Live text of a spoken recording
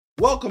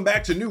Welcome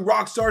back to New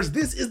Rockstars.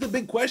 This is The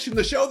Big Question,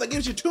 the show that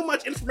gives you too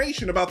much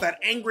information about that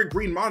angry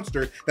green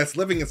monster that's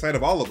living inside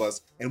of all of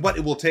us and what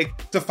it will take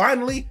to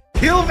finally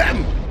kill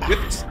them.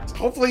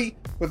 Hopefully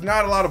with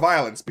not a lot of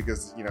violence,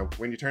 because, you know,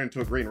 when you turn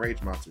into a green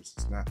rage monster,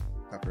 it's not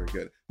very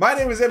good. My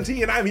name is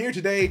MT, and I'm here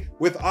today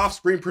with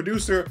off-screen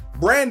producer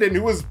Brandon,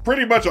 who is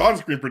pretty much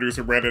on-screen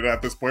producer Brandon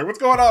at this point. What's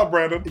going on,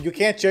 Brandon? You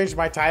can't change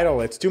my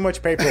title. It's too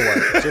much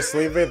paperwork. Just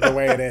leave it the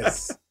way it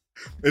is.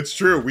 It's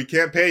true. We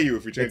can't pay you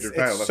if you change your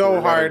title. It's so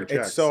hard.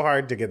 It's so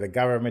hard to get the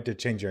government to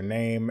change your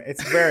name.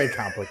 It's very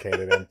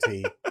complicated,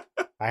 MT.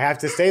 I have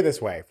to stay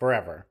this way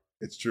forever.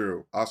 It's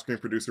true. Off-screen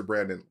producer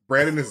Brandon.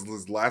 Brandon is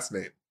his last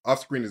name.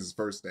 Off-screen is his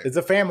first name. It's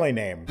a family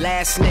name.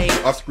 Last name.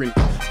 Off-screen.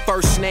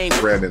 First name.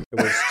 Brandon.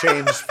 It was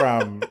changed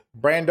from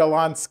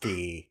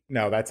Brandolonsky.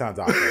 No, that sounds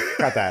awful.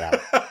 Cut that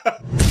out.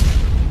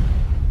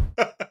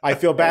 I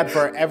feel bad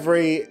for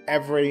every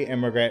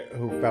immigrant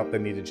who felt the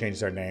need to change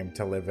their name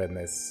to live in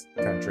this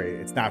country.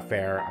 It's not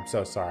fair. I'm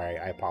so sorry.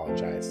 I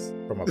apologize.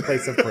 From a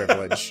place of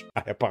privilege,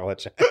 I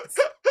apologize.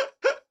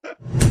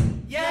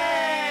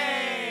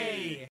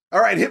 Yay! All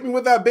right, hit me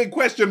with that big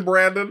question,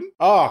 Brandon.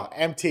 Oh,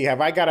 MT,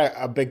 have I got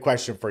a big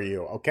question for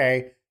you,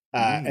 okay?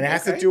 And it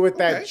has to do with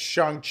that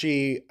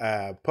Shang-Chi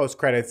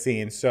post-credit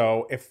scene.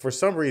 So if for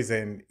some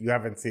reason you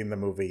haven't seen the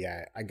movie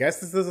yet, I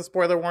guess this is a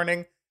spoiler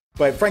warning.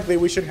 But frankly,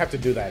 we shouldn't have to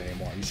do that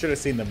anymore. You should have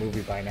seen the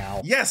movie by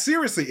now. Yeah,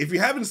 seriously. If you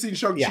haven't seen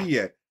Shang-Chi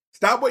yet,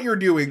 stop what you're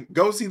doing.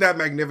 Go see that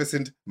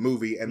magnificent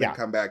movie and then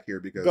come back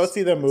here because... Go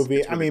see the movie.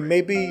 It's really great.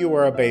 Maybe you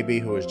were a baby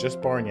who was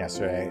just born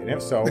yesterday. And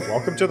if so,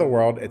 welcome to the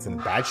world. It's in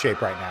bad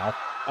shape right now.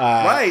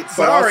 Right, but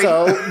sorry.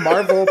 Also,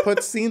 Marvel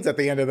puts scenes at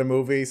the end of the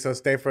movie, so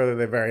stay for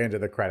the very end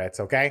of the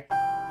credits, okay?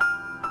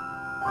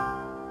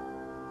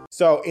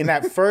 So in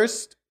that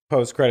first...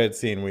 post-credit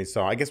scene we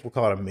saw, I guess we'll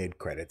call it a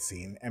mid-credit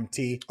scene,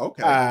 MT.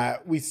 Okay.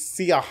 We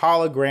see a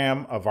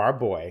hologram of our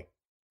boy,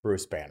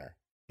 Bruce Banner.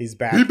 He's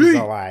back, he's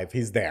alive,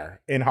 he's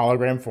there in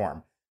hologram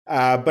form.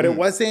 But it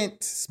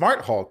wasn't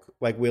Smart Hulk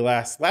like we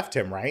last left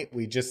him, right?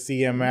 We just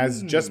see him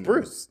as just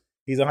Bruce.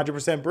 He's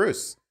 100%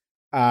 Bruce.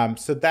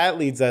 So that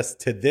leads us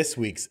to this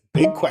week's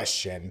big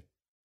question.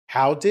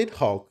 How did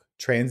Hulk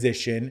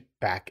transition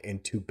back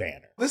into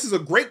Banner? This is a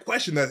great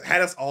question that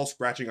had us all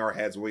scratching our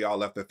heads when we all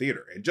left the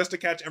theater. And just to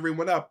catch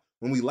everyone up,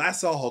 when we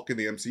last saw Hulk in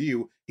the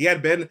MCU, he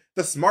had been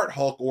the Smart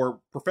Hulk or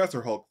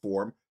Professor Hulk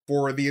form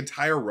for the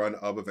entire run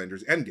of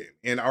Avengers Endgame.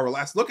 And our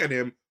last look at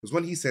him was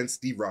when he sent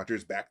Steve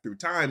Rogers back through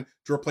time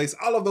to replace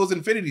all of those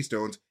Infinity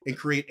Stones and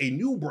create a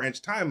new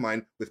branch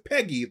timeline with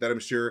Peggy that I'm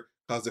sure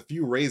caused a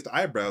few raised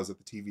eyebrows at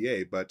the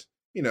TVA. But,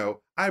 you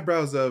know,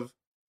 eyebrows of,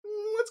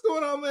 what's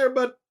going on there?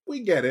 But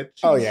we get it.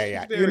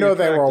 Yeah. You know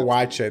they were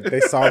watching.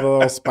 They saw the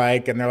little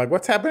spike and they're like,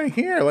 what's happening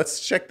here?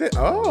 Let's check this.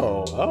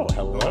 Oh,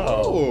 hello.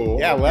 Oh,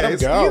 yeah, let him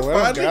go.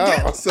 Let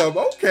him go. Some.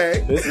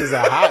 Okay. This is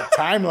a hot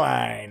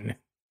timeline.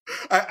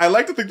 I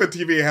like to think that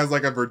TVA has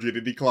like a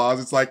virginity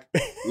clause. It's like,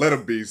 let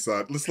him be,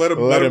 son. Let's let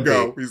him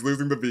go. He's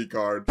losing the V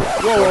card.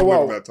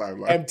 Whoa. That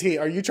timeline. MT,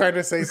 are you trying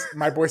to say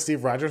my boy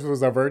Steve Rogers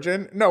was a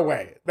virgin? No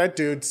way. That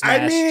dude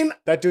smashed.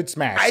 That dude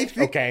smashed.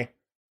 Okay.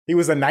 He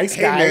was a nice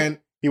guy. Man.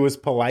 He was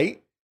polite.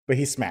 But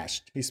he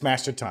smashed. He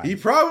smashed a ton. He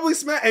probably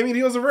smashed. I mean,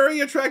 he was a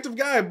very attractive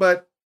guy,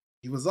 but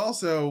he was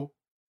also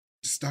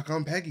stuck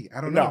on Peggy.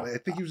 I don't know. I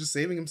think he was just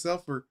saving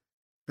himself for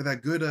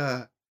that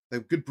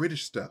good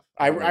British stuff.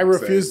 I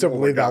refuse to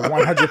believe that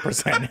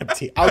 100%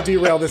 empty. I'll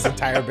derail this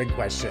entire big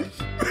question.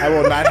 I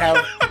will not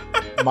have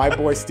my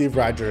boy Steve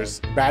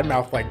Rogers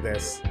badmouth like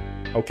this.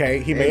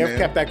 Okay? He may have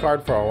kept that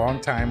card for a long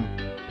time,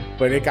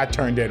 but it got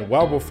turned in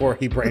well before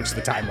he branched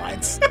the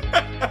timelines.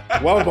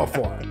 Well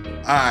before.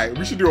 All right,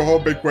 we should do a whole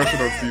big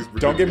question on Steve's.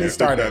 Don't get me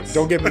started.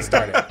 Don't get me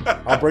started.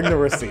 I'll bring the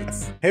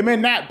receipts. Him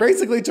and Nat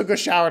basically took a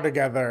shower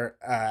together.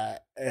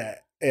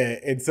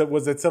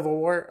 Was it Civil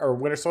War or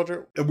Winter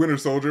Soldier? Winter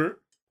Soldier.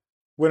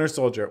 Winter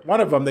Soldier.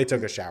 One of them, they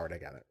took a shower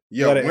together.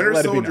 Yeah,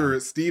 Winter Soldier,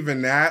 Steve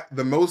and Nat,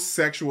 the most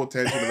sexual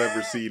tension I've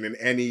ever seen in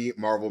any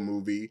Marvel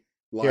movie.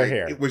 Like,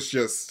 here. It was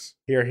just...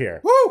 Here.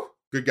 Woo!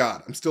 Good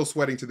God, I'm still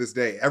sweating to this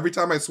day. Every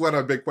time I sweat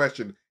on Big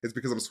Question, it's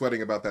because I'm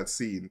sweating about that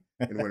scene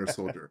in Winter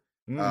Soldier.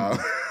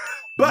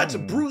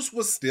 But Bruce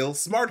was still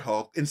Smart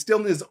Hulk and still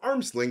in his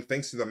arm sling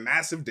thanks to the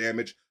massive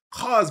damage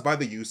caused by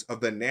the use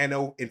of the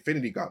Nano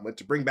Infinity Gauntlet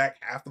to bring back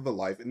half of the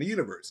life in the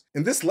universe.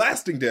 And this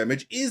lasting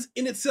damage is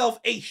in itself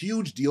a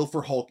huge deal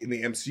for Hulk in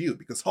the MCU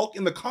because Hulk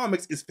in the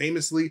comics is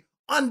famously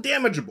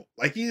undamageable.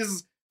 Like, he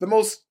is the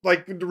most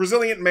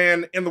resilient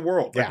man in the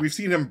world. Like, we've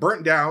seen him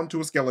burnt down to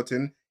a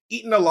skeleton,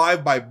 eaten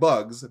alive by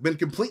bugs, been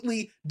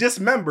completely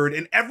dismembered,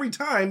 and every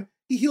time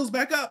he heals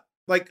back up.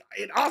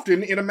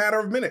 Often in a matter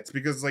of minutes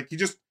because he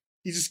just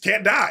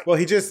can't die. Well,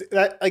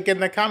 in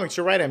the comics,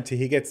 you're right, MT.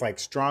 He gets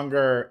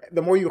stronger.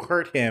 The more you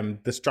hurt him,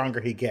 the stronger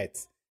he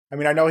gets. I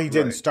mean, I know he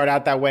didn't start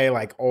out that way,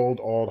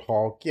 old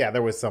Hulk. Yeah,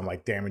 there was some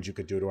damage you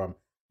could do to him.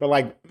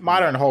 But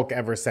modern Hulk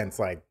ever since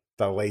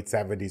the late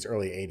 70s,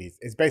 early 80s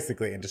is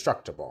basically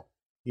indestructible.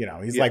 You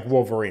know, he's like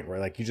Wolverine, where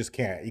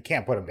you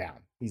can't put him down.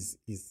 He's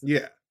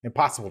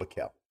impossible to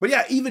kill. But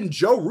yeah, even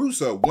Joe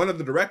Russo, one of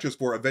the directors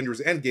for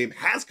Avengers Endgame,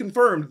 has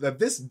confirmed that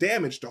this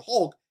damage to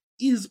Hulk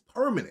is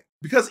permanent.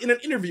 Because in an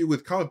interview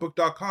with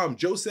comicbook.com,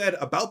 Joe said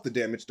about the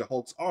damage to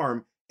Hulk's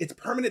arm, it's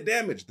permanent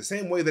damage, the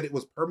same way that it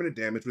was permanent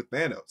damage with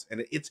Thanos,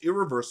 and it's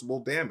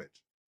irreversible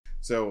damage.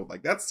 So,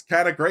 like, that's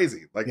kind of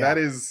crazy. Like, that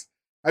is,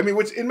 I mean,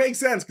 which it makes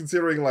sense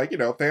considering, like, you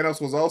know, Thanos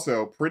was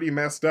also pretty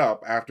messed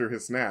up after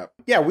his snap.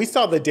 Yeah, we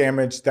saw the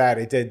damage that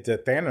it did to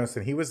Thanos,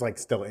 and he was, like,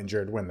 still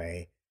injured when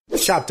they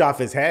chopped off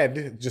his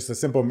head. Just a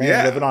simple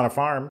man living on a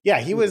farm. Yeah,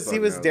 he was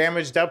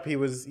damaged up.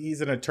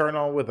 He's an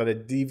Eternal with a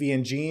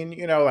deviant gene.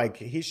 You know, like,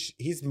 he's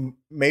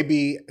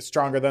maybe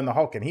stronger than the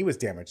Hulk, and he was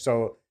damaged.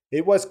 So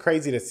it was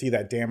crazy to see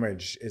that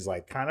damage is,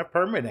 like, kind of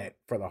permanent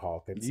for the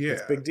Hulk. It's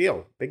big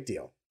deal. Big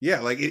deal. Yeah,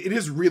 like it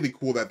is really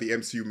cool that the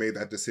MCU made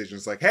that decision.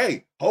 It's like,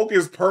 hey, Hulk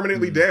is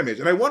permanently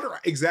damaged. And I wonder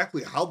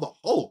exactly how the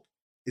Hulk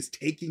is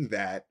taking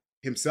that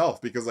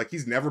himself, because like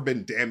he's never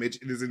been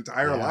damaged in his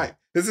entire life.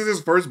 This is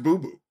his first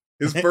boo-boo.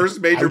 His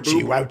first major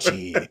boo-boo.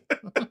 Ouchie.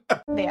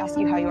 They ask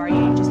you how you are,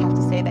 you just have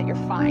to say that you're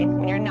fine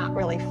when you're not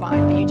really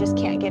fine, but you just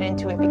can't get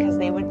into it because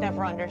they would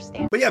never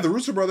understand. But yeah, the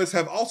Russo brothers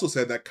have also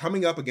said that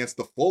coming up against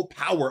the full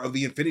power of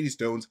the Infinity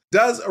Stones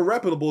does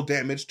irreparable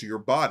damage to your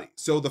body.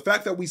 So the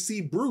fact that we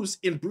see Bruce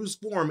in Bruce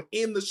form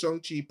in the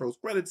Shang-Chi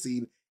post-credit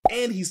scene,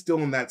 and he's still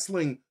in that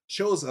sling,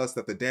 shows us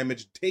that the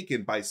damage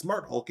taken by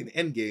Smart Hulk in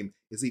Endgame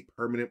is a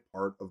permanent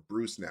part of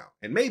Bruce now.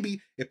 And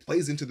maybe it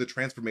plays into the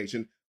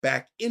transformation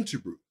back into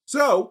Bruce.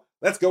 So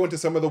let's go into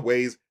some of the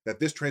ways that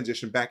this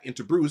transition back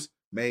into Bruce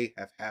may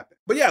have happened.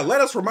 But yeah,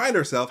 let us remind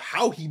ourselves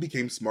how he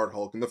became Smart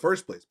Hulk in the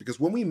first place. Because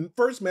when we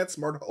first met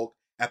Smart Hulk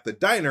at the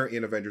diner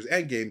in Avengers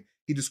Endgame,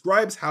 he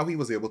describes how he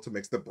was able to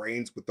mix the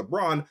brains with the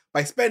brawn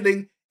by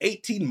spending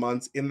 18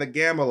 months in the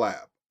Gamma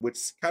Lab,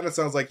 which kind of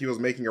sounds like he was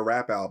making a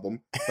rap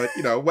album, but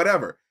you know,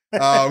 whatever.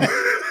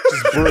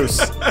 Just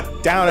Bruce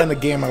down in the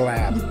Gamma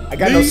Lab. I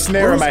got no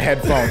snare Bruce in my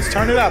headphones.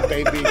 Turn it up,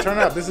 baby. Turn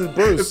it up. This is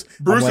Bruce. It's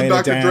Bruce and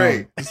Dr.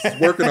 Dre. He's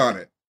working on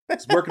it.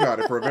 He's working on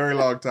it for a very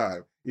long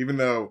time. Even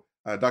though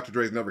Dr.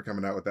 Dre's never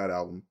coming out with that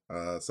album.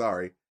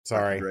 Sorry.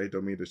 Dr. Dre,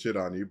 don't mean to shit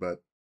on you, but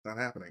it's not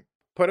happening.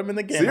 Put him in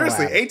the Gamma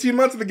Seriously, Lab. 18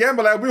 months in the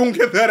Gamma Lab, we won't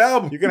get that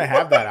album. You're going to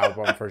have that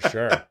album for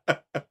sure.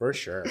 For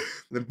sure.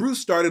 Then Bruce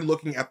started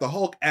looking at the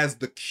Hulk as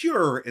the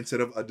cure instead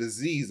of a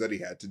disease that he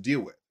had to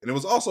deal with. And it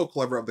was also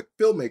clever of the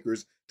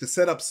filmmakers to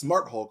set up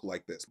Smart Hulk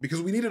like this,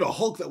 because we needed a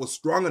Hulk that was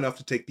strong enough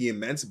to take the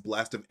immense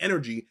blast of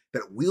energy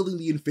that wielding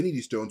the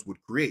Infinity Stones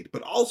would create,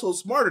 but also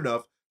smart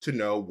enough to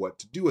know what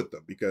to do with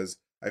them, because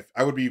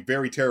I would be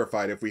very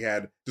terrified if we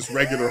had just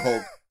regular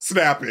Hulk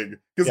snapping,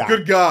 because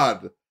good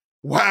God,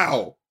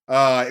 wow.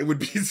 It would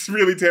be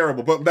really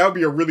terrible, but that would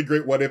be a really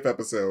great what if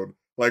episode.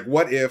 Like,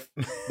 what if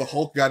the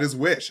Hulk got his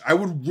wish? I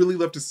would really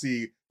love to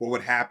see what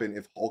would happen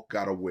if Hulk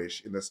got a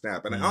wish in the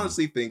snap. And I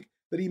honestly think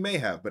that he may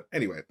have, but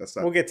anyway, that's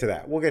not. We'll get to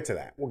that. We'll get to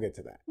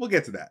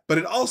that. But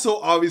it also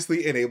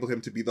obviously enabled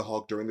him to be the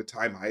Hulk during the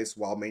time heist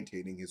while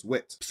maintaining his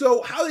wits.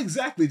 So how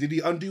exactly did he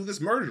undo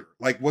this merger?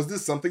 Like, was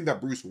this something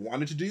that Bruce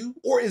wanted to do?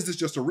 Or is this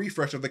just a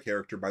refresh of the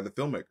character by the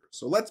filmmakers?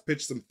 So let's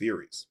pitch some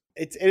theories.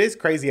 It is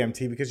crazy,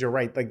 MT, because you're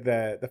right. Like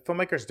the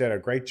filmmakers did a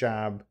great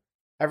job.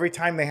 Every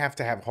time they have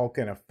to have Hulk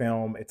in a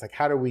film, it's like,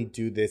 how do we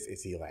do this?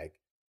 Is he like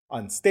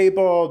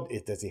unstable?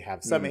 Does he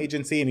have some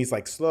agency? And he's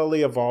like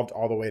slowly evolved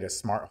all the way to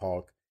Smart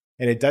Hulk.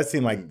 And it does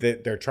seem like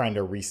they're trying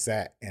to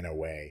reset in a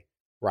way,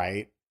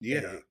 right?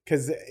 Yeah.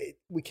 Because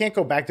we can't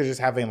go back to just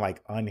having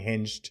like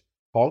unhinged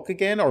Hulk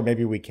again, or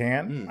maybe we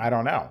can. I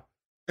don't know.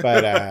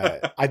 But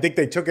I think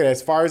they took it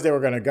as far as they were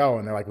going to go.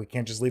 And they're like, we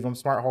can't just leave him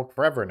Smart Hulk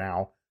forever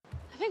now.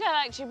 I think I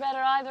liked you better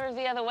either of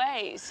the other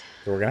ways.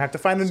 So we're going to have to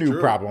find a new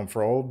problem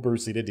for old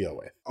Brucey to deal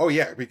with. Oh,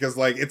 yeah, because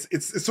like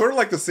it's sort of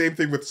like the same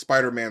thing with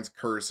Spider-Man's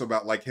curse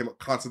about like him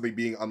constantly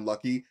being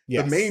unlucky.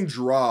 Yes. The main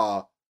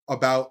draw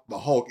about the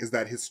Hulk is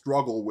that his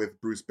struggle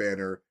with Bruce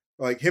Banner,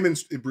 like him and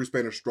Bruce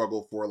Banner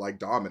struggle for like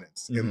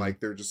dominance, and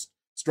like they're just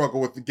struggle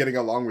with getting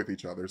along with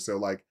each other. So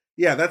like,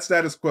 yeah, that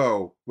status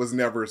quo was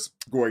never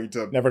going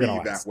to be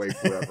that way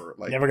forever.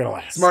 Like, never gonna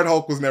last. Smart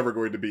Hulk was never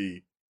going to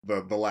be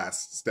the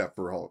last step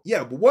for Hulk.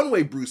 Yeah, but one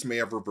way Bruce may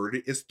have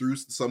reverted is through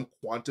some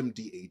quantum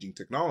de-aging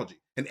technology.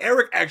 And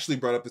Eric actually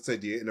brought up this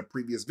idea in a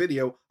previous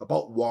video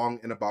about Wong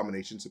and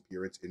Abomination's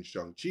appearance in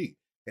Shang-Chi.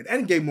 In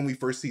Endgame, when we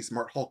first see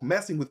Smart Hulk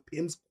messing with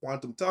Pym's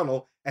quantum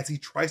tunnel as he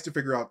tries to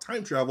figure out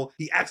time travel,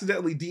 he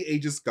accidentally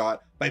de-ages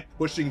Scott by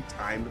pushing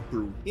time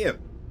through him.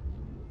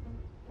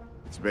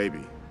 It's a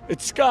baby.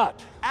 It's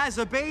Scott. As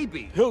a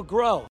baby. He'll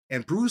grow.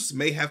 And Bruce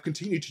may have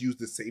continued to use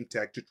the same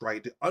tech to try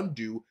to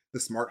undo the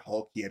Smart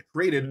Hulk he had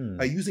created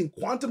by using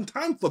quantum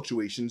time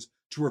fluctuations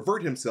to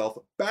revert himself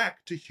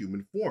back to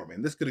human form.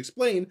 And this could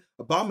explain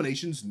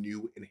Abomination's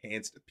new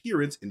enhanced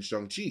appearance in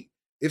Shang-Chi.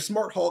 If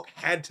Smart Hulk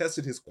had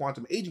tested his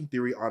quantum aging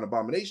theory on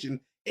Abomination,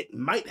 it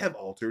might have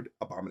altered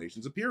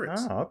Abomination's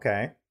appearance. Oh,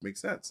 okay.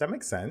 Makes sense. That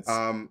makes sense.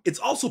 It's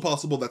also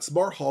possible that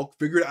Smart Hulk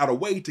figured out a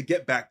way to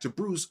get back to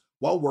Bruce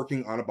while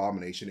working on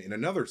Abomination in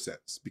another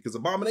sense, because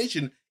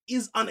Abomination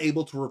is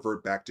unable to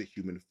revert back to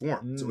human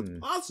form. So it's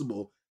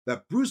possible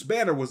that Bruce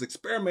Banner was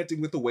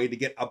experimenting with a way to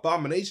get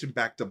Abomination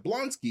back to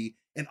Blonsky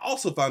and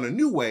also found a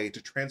new way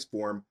to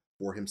transform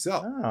for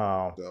himself.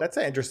 Oh, that's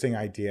an interesting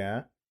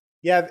idea.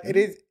 Yeah, it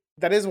is.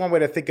 That is one way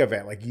to think of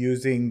it, like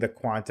using the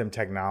quantum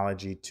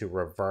technology to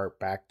revert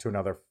back to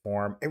another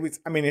form.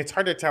 It's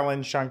hard to tell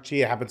in Shang-Chi.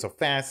 It happened so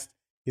fast.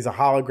 He's a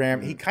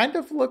hologram. He kind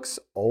of looks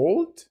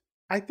old.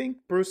 I think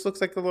Bruce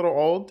looks like a little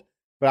old,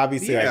 but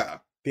obviously like,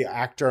 the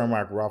actor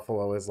Mark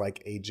Ruffalo is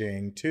like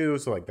aging too.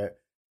 So like that,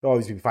 they'll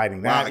always be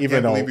fighting that. Wow, I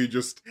can't believe you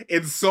just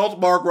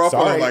insult Mark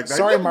Ruffalo like that.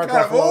 Sorry, Mark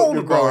Ruffalo,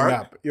 you're growing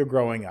up. You're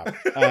growing up.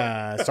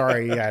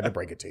 Sorry, I had to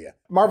break it to you.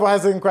 Marvel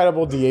has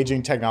incredible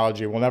de-aging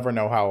technology. We'll never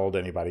know how old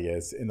anybody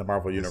is in the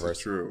Marvel universe. This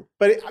is true.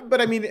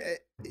 But I mean,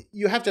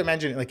 you have to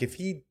imagine, like, if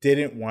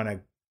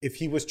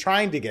he was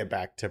trying to get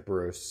back to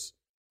Bruce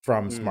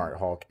from Smart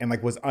Hulk and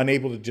like was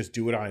unable to just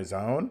do it on his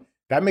own,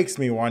 that makes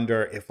me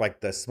wonder if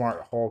like the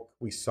Smart Hulk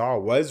we saw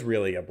was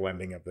really a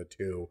blending of the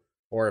two,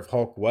 or if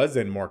Hulk was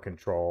in more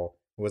control.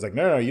 It was like,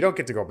 no, you don't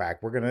get to go back.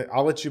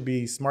 I'll let you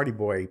be Smarty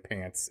Boy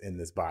pants in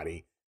this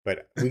body,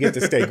 but we get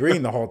to stay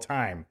green the whole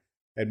time.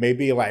 And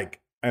maybe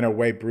like in a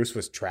way, Bruce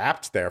was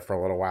trapped there for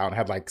a little while and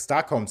had like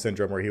Stockholm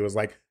syndrome where he was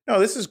like, no,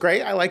 this is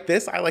great. I like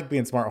this. I like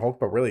being Smart Hulk.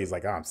 But really he's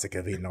like, oh, I'm sick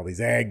of eating all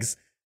these eggs.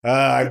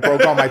 I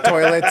broke all my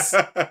toilets.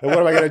 What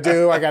am I going to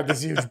do? I got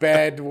this huge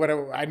bed.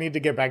 I need to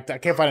get back I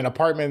can't find an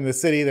apartment in the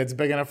city that's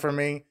big enough for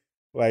me.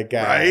 Like,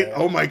 right?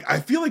 Oh my! I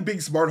feel like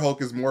being Smart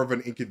Hulk is more of an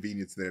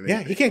inconvenience than anything.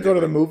 Yeah, he can't go to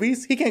the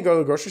movies. He can't go to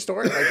the grocery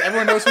store. Like,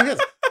 everyone knows who he is.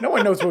 No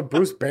one knows what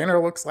Bruce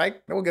Banner looks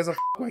like. No one gives a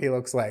what he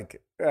looks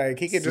like. Like,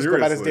 he can just go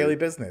about his daily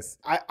business.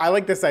 I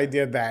like this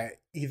idea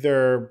that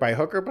either by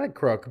hook or by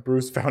crook,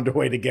 Bruce found a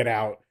way to get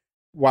out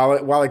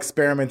while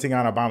experimenting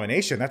on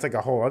Abomination. That's like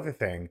a whole other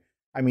thing.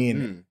 I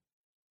mean,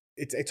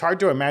 it's hard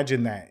to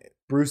imagine that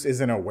Bruce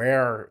isn't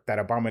aware that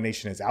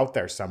Abomination is out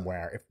there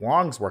somewhere if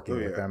Wong's working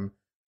with him.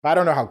 I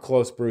don't know how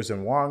close Bruce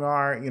and Wong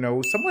are. You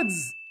know,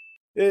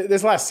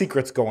 there's a lot of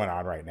secrets going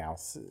on right now.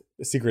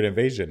 A secret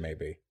invasion,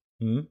 maybe.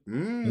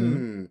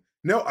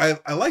 No,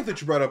 I like that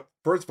you brought up,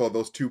 first of all,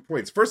 those 2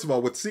 points. First of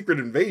all, with secret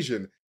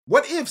invasion,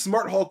 what if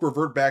Smart Hulk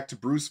revert back to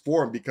Bruce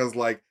form because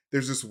like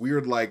there's this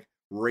weird like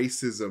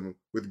racism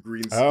with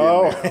green skin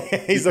now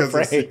he's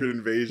afraid of secret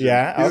invasion.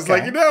 Yeah, he's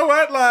like, you know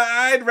what? Like,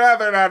 I'd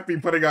rather not be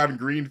putting on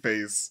green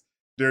face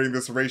during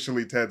this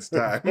racially tense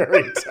time.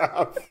 Very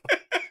tough.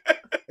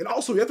 And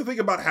also, you have to think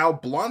about how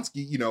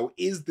Blonsky,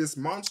 is this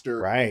monster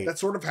right. that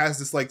sort of has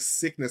this like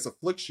sickness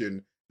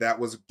affliction that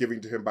was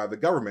given to him by the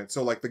government.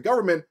 So like the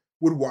government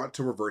would want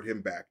to revert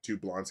him back to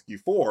Blonsky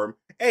form,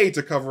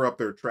 to cover up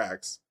their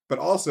tracks, but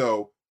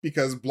also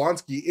because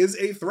Blonsky is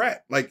a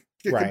threat. Like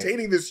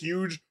containing this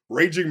huge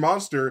raging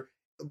monster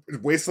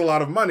wastes a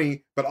lot of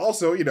money, but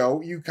also,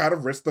 you kind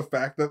of risk the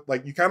fact that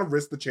like you kind of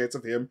risk the chance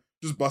of him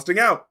just busting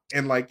out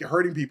and like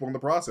hurting people in the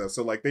process.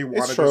 So like they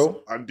want to just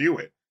undo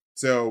it.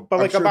 So, but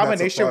like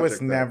Abomination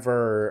was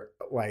never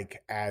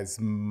like as,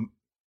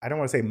 I don't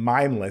want to say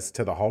mindless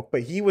to the Hulk,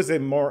 but he was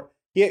Emil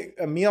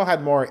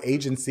had more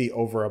agency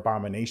over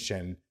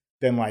Abomination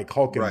than like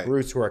Hulk and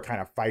Bruce, who are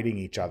kind of fighting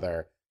each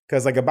other.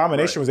 Because like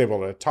Abomination was able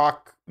to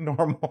talk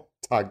normal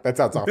talk. That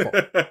sounds awful.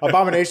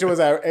 Abomination was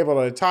able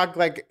to talk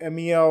like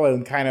Emil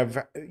and kind of,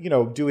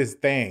 do his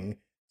thing.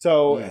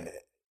 So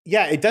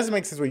it doesn't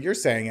make sense what you're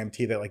saying,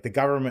 MT, that like the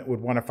government would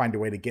want to find a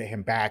way to get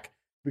him back.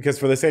 Because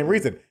for the same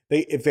reason,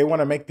 if they want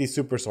to make these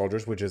super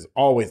soldiers, which is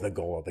always the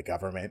goal of the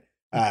government,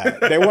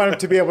 they want them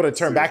to be able to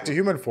turn back to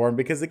human form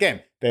because,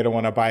 again, they don't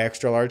want to buy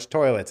extra large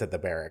toilets at the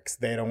barracks.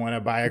 They don't want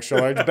to buy extra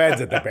large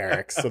beds at the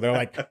barracks. So they're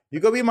like, you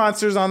go be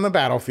monsters on the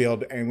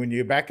battlefield. And when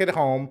you're back at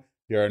home,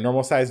 you're a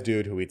normal sized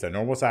dude who eats a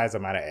normal sized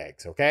amount of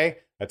eggs. Okay?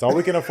 That's all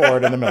we can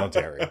afford in the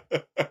military.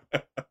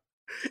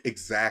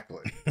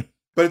 Exactly.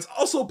 But it's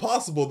also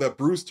possible that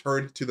Bruce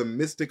turned to the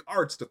mystic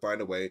arts to find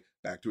a way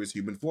back to his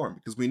human form,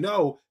 because we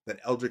know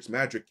that Eldritch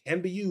magic can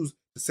be used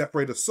to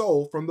separate a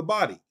soul from the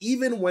body,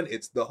 even when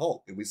it's the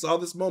Hulk. And we saw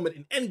this moment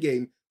in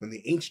Endgame when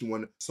the Ancient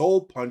One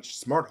soul punched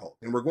Smart Hulk.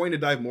 And we're going to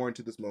dive more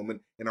into this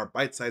moment in our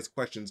bite-sized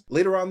questions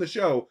later on the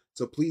show,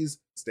 so please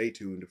stay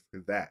tuned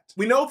for that.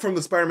 We know from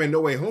the Spider-Man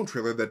No Way Home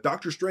trailer that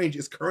Doctor Strange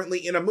is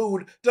currently in a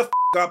mood to f***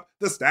 up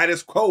the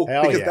status quo,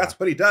 because that's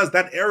what he does,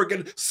 that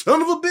arrogant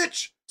son of a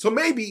bitch. So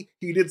maybe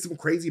he did some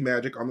crazy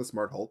magic on the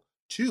Smart Hulk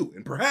too,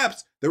 and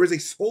perhaps there is a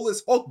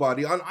soulless Hulk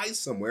body on ice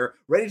somewhere,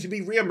 ready to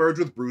be reemerged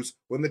with Bruce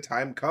when the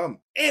time comes.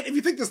 And if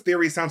you think this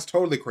theory sounds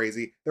totally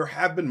crazy, there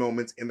have been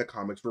moments in the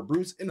comics where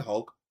Bruce and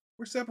Hulk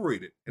were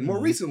separated. And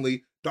more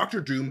recently, Dr.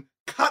 Doom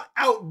cut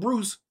out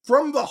Bruce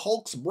from the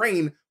Hulk's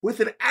brain with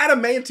an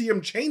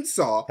adamantium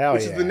chainsaw,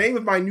 which is the name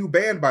of my new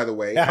band, by the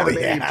way.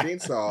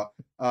 Adamantium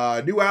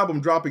Chainsaw. New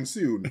album dropping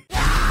soon.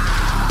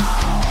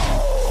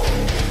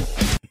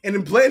 And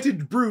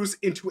implanted Bruce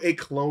into a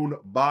clone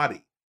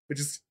body, which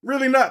is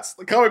really nuts.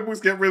 The comic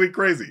books get really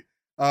crazy.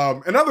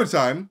 Another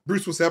time,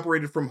 Bruce was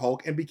separated from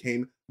Hulk and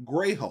became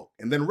Grey Hulk.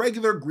 And then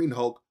regular Green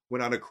Hulk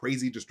went on a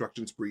crazy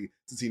destruction spree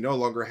since he no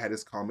longer had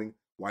his calming,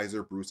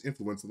 wiser Bruce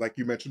influence, like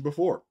you mentioned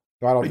before.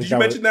 I don't Did think you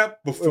mention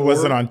that before? It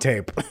wasn't on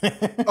tape.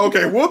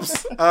 Okay,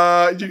 whoops. You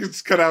can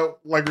just cut out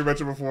like we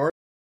mentioned before.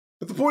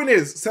 But the point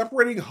is,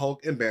 separating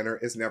Hulk and Banner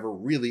is never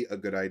really a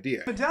good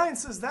idea. Medallion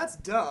says that's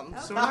dumb,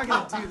 so we're not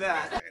going to do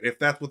that. And if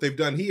that's what they've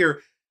done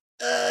here,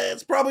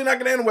 it's probably not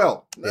going to end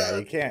well. Yeah,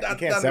 you can't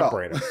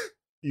separate them.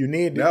 You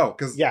need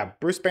because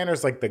Bruce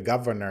Banner's like the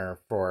governor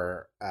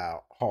for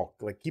Hulk.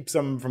 Like keeps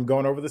them from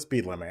going over the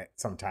speed limit.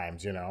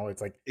 Sometimes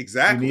it's like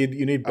exactly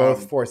you need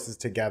both forces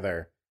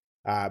together.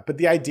 But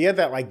the idea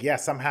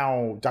that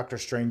somehow Doctor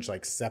Strange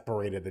like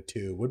separated the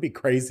two would be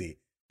crazy.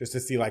 Just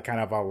to see like kind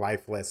of a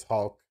lifeless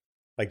Hulk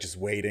like just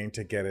waiting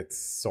to get its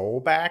soul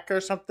back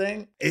or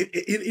something.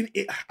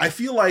 I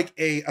feel like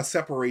a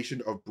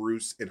separation of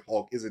Bruce and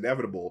Hulk is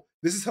inevitable.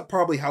 This is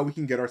probably how we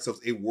can get ourselves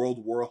a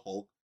World War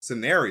Hulk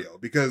scenario,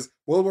 because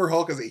World War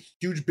Hulk is a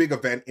huge big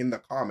event in the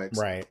comics,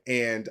 right?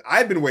 And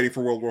I've been waiting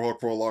for World War Hulk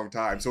for a long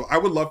time, so I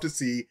would love to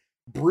see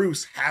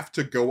Bruce have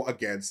to go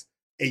against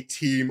a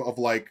team of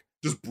like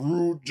just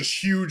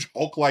huge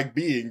Hulk-like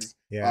beings,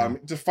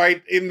 to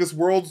fight in this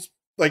world.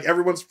 Like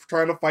everyone's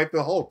trying to fight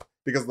the Hulk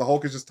because the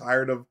Hulk is just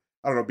tired of,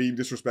 I don't know, being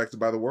disrespected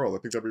by the world.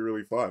 I think that'd be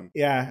really fun.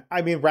 Yeah,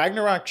 I mean,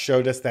 Ragnarok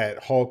showed us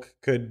that Hulk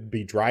could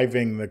be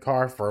driving the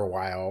car for a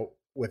while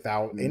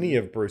without any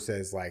of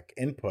Bruce's like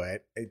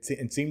input.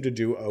 It seemed to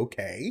do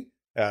okay.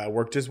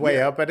 Worked his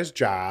way up at his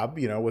job.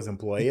 Was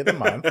employee of the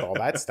month, all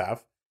that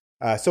stuff.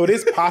 So it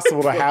is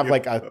possible to have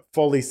like a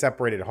fully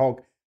separated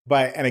Hulk.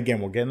 But and again,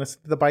 we'll get into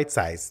the bite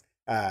size.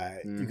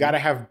 You got to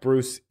have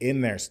Bruce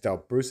in there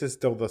still. Bruce is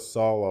still the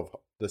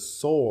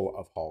soul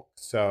of Hulk.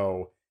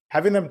 So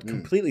having them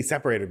completely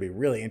separated would be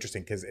really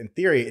interesting, because in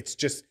theory, it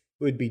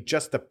would be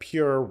just the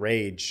pure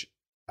rage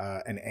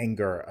and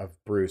anger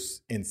of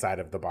Bruce inside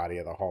of the body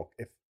of the Hulk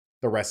if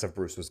the rest of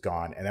Bruce was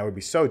gone. And that would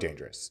be so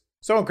dangerous,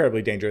 so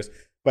incredibly dangerous.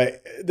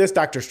 But this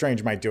Doctor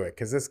Strange might do it,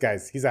 because this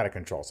he's out of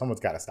control.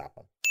 Someone's got to stop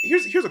him.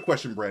 Here's a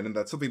question, Brandon,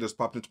 that's something just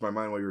popped into my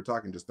mind while you were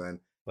talking just then.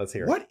 Let's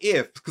hear it. What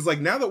if, because like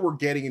now that we're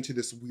getting into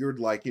this weird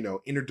like,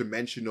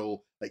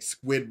 interdimensional like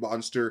squid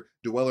monster,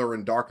 dweller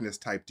in darkness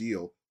type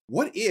deal,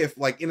 what if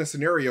like in a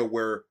scenario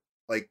where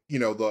like,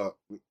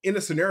 in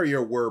a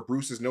scenario where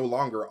Bruce is no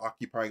longer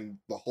occupying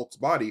the Hulk's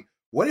body,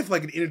 what if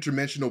like an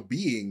interdimensional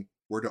being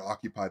were to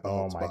occupy the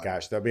Hulk's body? Oh my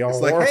gosh, that'd be a it's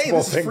horrible like, hey,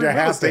 this is thing free to real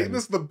happen. estate.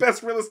 This is the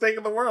best real estate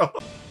in the world.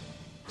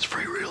 It's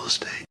free real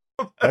estate.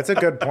 That's a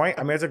good point.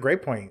 I mean, it's a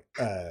great point,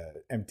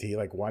 MT.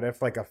 Like, what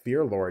if like a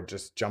Fear Lord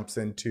just jumps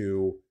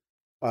into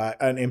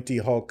an empty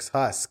Hulk's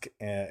husk,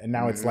 and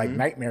now it's like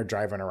Nightmare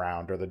driving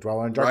around, or the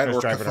Dweller in Darkness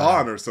driving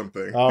around, or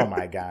something. Oh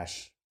my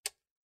gosh!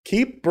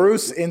 Keep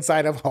Bruce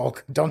inside of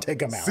Hulk. Don't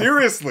take him out.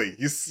 Seriously,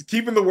 he's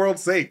keeping the world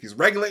safe. He's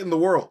regulating the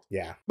world.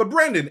 Yeah. But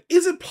Brandon,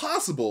 is it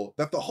possible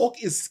that the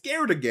Hulk is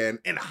scared again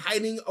and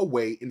hiding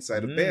away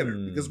inside of Banner?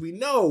 Because we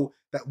know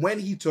that when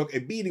he took a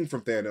beating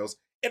from Thanos,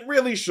 it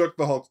really shook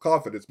the Hulk's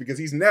confidence, because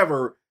he's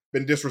never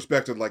been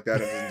disrespected like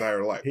that in his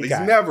entire life. He's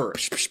never,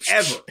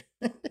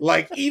 ever.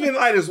 Like, even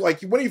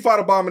like when he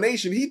fought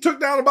Abomination, he took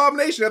down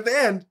Abomination at the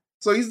end.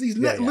 So he's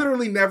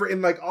literally never,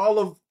 in like all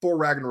of Thor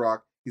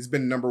Ragnarok, he's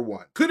been number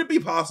one. Could it be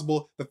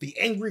possible that the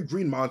angry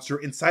green monster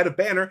inside of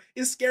Banner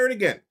is scared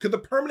again? Could the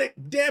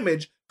permanent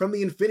damage from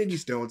the Infinity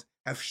Stones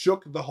have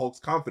shook the Hulk's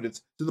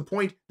confidence to the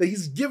point that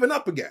he's given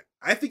up again?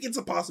 I think it's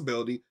a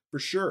possibility for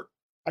sure.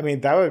 I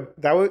mean,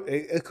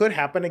 it could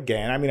happen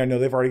again. I mean, I know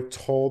they've already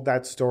told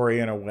that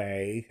story in a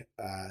way,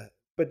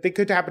 but they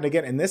could happen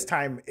again. And this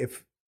time,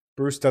 if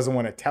Bruce doesn't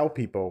want to tell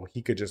people,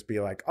 he could just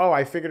be like, oh,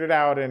 I figured it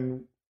out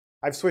and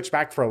I've switched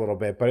back for a little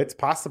bit. But it's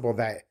possible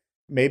that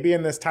maybe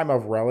in this time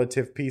of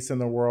relative peace in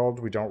the world,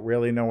 we don't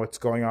really know what's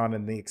going on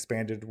in the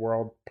expanded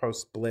world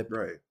post-blip,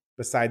 right?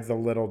 Besides the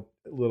little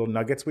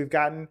nuggets we've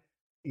gotten.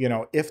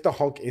 If the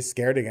Hulk is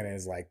scared again and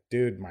is like,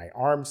 dude, my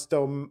arm's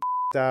still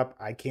up,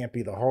 I can't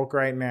be the Hulk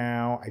right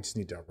now, I just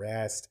need to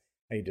rest,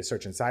 I need to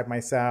search inside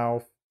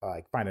myself,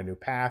 like find a new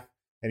path,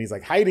 and he's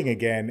like hiding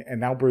again,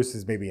 and now Bruce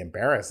is maybe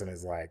embarrassed and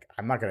is like,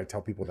 I'm not going to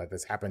tell people that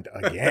this happened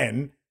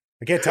again.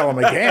 I can't tell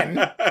them again.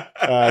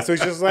 So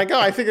he's just like, oh,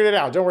 I figured it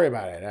out, don't worry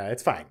about it,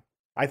 it's fine.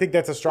 I think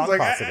that's a strong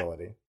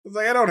possibility. It's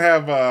like, I don't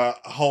have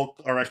Hulk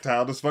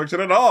erectile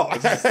dysfunction at all.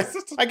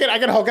 I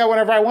can Hulk out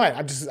whenever I want.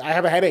 I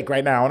have a headache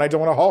right now, and I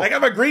don't want to Hulk. I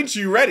got my green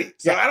shoe ready,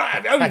 so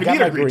I don't even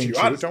need a green shoe.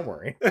 Don't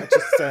worry.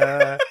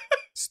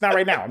 It's not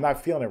right now. I'm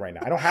not feeling it right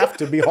now. I don't have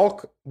to be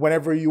Hulk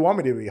whenever you want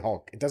me to be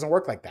Hulk. It doesn't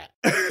work like that.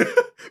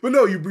 But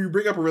no, you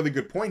bring up a really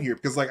good point here,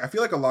 because like I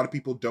feel like a lot of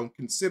people don't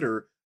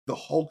consider the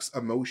Hulk's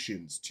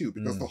emotions too,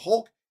 because the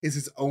Hulk is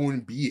his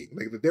own being.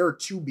 Like there are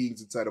two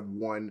beings inside of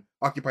one,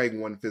 occupying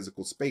one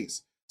physical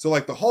space. So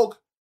like the Hulk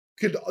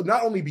could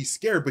not only be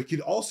scared, but could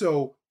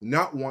also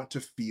not want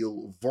to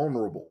feel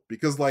vulnerable,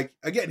 because like,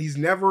 again, he's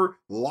never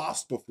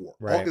lost before.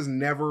 Right. Hulk has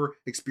never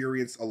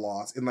experienced a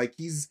loss. And like,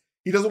 he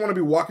doesn't want to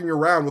be walking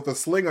around with a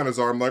sling on his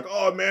arm. Like,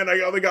 oh man,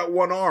 I only got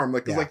one arm.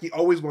 Like, cause like he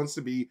always wants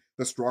to be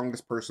the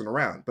strongest person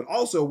around. But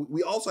also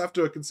we also have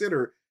to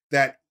consider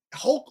that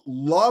Hulk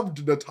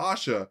loved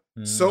Natasha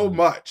so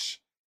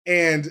much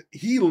and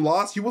he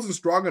lost. He wasn't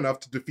strong enough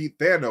to defeat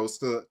Thanos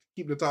to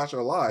keep Natasha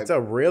alive. That's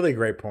a really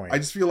great point. I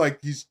just feel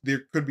like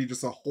there could be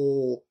just a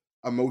whole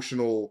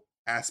emotional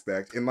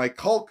aspect. And like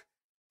Hulk,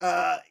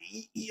 I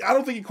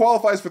don't think he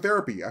qualifies for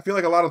therapy. I feel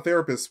like a lot of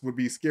therapists would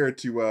be scared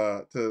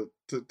to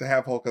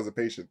have Hulk as a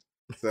patient.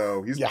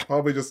 So he's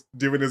probably just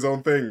doing his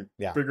own thing,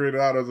 figuring it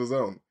out as his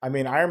own. I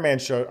mean, Iron Man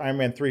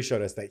 3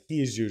 showed us that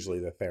he's usually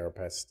the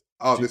therapist.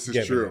 Oh, this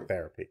is true.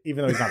 Therapy,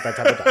 even though he's not that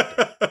type of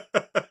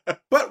doctor.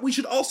 But we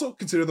should also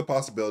consider the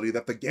possibility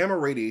that the gamma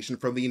radiation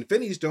from the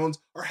Infinity Stones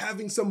are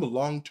having some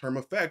long-term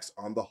effects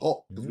on the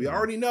Hulk. Because we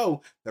already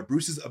know that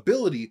Bruce's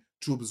ability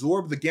to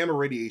absorb the gamma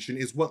radiation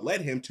is what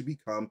led him to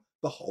become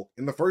the Hulk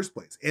in the first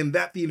place. And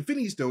that the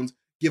Infinity Stones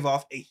give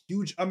off a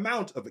huge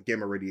amount of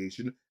gamma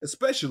radiation,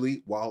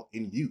 especially while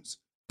in use.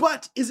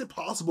 But is it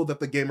possible that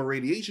the gamma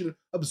radiation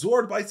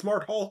absorbed by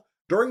Smart Hulk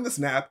during the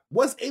snap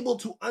was able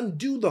to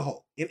undo the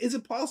Hulk? And is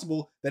it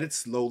possible that it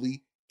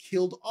slowly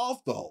killed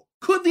off the Hulk?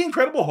 Could the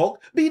Incredible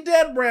Hulk be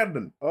dead,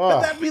 Brandon? Oh,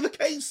 could that be the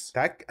case?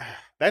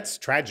 That's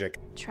tragic.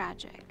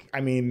 Tragic.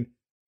 I mean,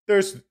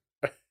 there's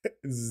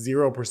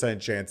 0%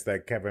 chance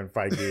that Kevin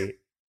Feige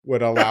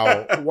would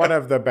allow one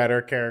of the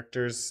better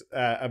characters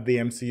of the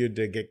MCU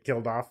to get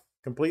killed off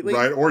completely.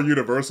 Right, or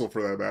Universal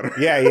for that matter.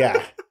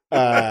 Yeah.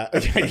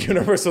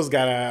 Universal's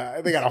got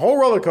a whole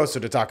roller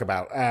coaster to talk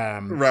about.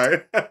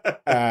 Right.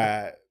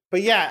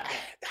 But yeah,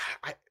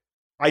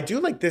 I do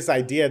like this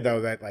idea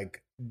though that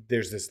like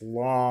there's this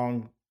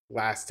long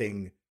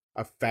lasting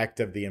effect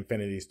of the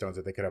Infinity Stones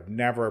that they could have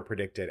never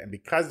predicted, and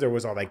because there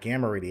was all that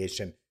gamma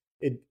radiation,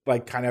 it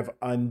like kind of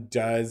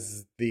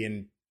undoes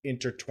the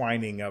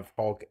intertwining of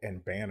Hulk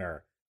and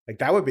Banner. Like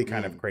that would be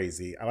kind of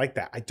crazy. I like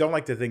that. I don't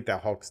like to think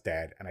that Hulk's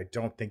dead, and I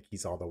don't think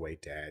he's all the way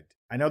dead.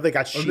 I know they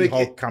got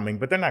She-Hulk coming,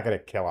 but they're not going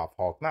to kill off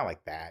Hulk. Not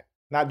like that.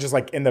 Not just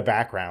like in the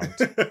background.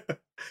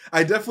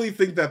 I definitely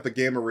think that the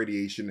gamma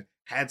radiation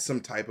had some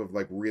type of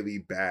like really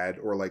bad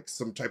or like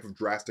some type of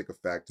drastic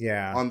effect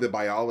on the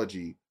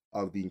biology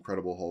of the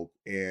Incredible Hulk.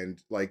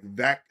 And like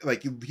that,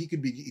 like he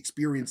could be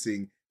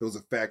experiencing those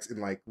effects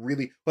and like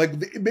really like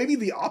maybe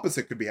the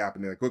opposite could be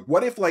happening. Like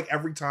what if like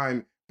every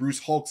time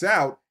Bruce Hulks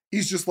out,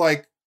 he's just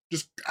like,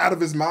 just out of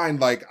his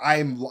mind, like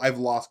I've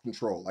lost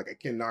control. Like I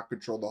cannot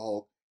control the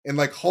Hulk. And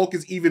like Hulk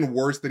is even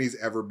worse than he's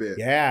ever been.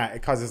 Yeah,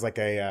 it causes like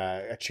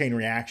a chain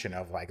reaction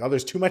of like, oh,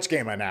 there's too much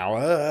gamma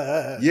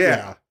now.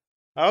 Yeah.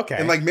 Okay.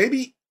 And like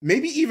maybe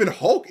even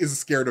Hulk is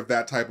scared of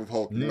that type of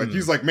Hulk. Like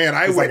he's like, man,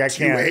 I went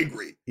too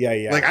angry.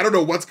 Yeah. Like I don't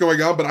know what's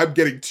going on, but I'm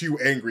getting too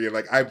angry and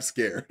like I'm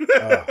scared.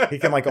 He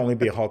can like only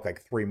be a Hulk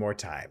like 3 more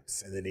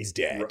times and then he's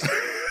dead.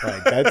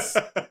 Like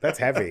that's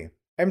heavy.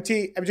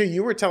 MT,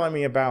 you were telling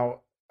me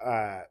about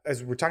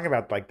as we're talking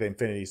about like the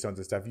Infinity Stones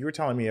and stuff, you were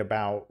telling me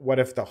about what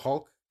if the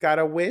Hulk got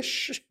a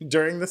wish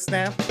during the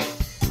snap?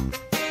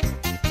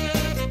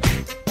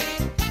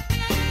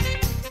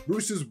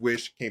 Bruce's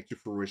wish came to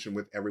fruition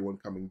with everyone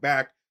coming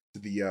back to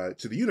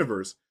the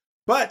universe.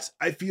 But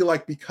I feel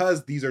like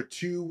because these are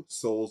 2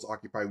 souls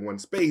occupying one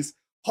space,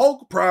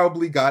 Hulk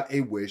probably got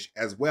a wish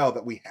as well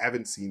that we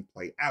haven't seen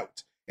play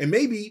out. And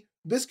maybe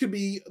this could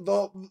be a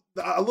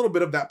little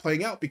bit of that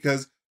playing out,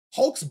 because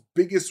Hulk's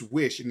biggest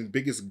wish and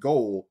biggest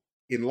goal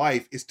in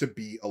life is to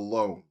be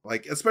alone.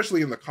 Like,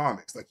 especially in the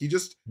comics, like he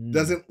just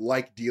doesn't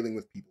like dealing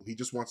with people. He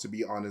just wants to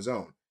be on his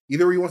own.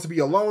 Either he wants to be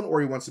alone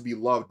or he wants to be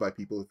loved by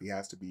people if he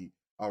has to be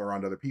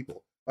around other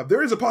people.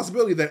 There is a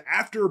possibility that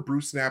after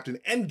Bruce snapped in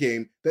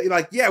Endgame, that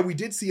like, yeah, we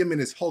did see him in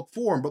his Hulk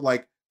form, but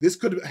like this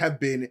could have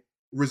been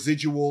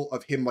residual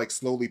of him like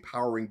slowly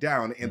powering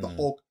down and the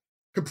Hulk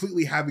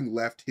completely having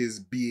left his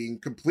being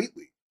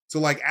completely. So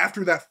like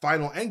after that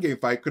final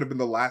Endgame fight could have been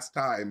the last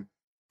time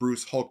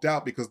Bruce hulked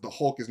out, because the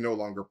Hulk is no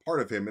longer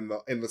part of him,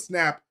 and the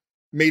snap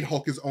made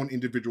Hulk his own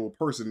individual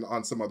person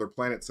on some other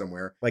planet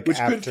somewhere, like which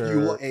could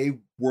fuel a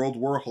World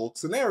War Hulk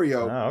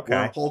scenario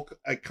where Hulk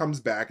comes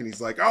back and he's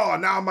like, oh,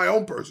 now I'm my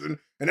own person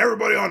and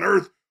everybody on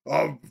Earth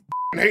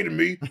hated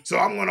me, so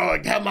I'm gonna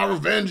like have my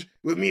revenge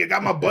with me. I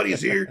got my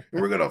buddies here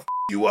and we're gonna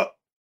you up.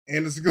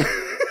 And it's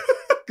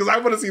because I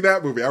want to see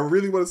that movie. I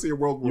really want to see a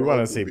World War. You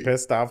want to see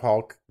pissed off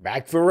Hulk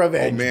back for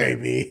revenge,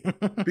 baby.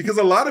 Because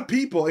a lot of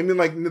people, I mean,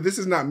 like, this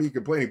is not me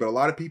complaining, but a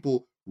lot of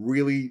people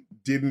really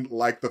didn't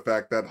like the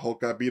fact that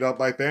Hulk got beat up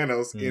by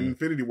Thanos in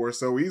Infinity War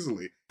so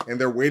easily, and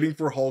they're waiting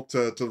for Hulk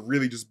to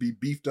really just be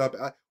beefed up,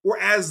 or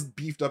as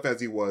beefed up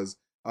as he was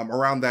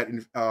around that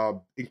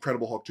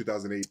Incredible Hulk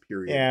 2008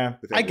 period. Yeah,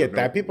 I get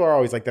that. People are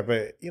always like that,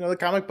 but you know, the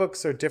comic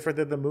books are different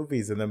than the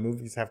movies, and the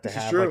movies have to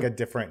have like a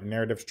different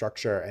narrative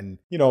structure. And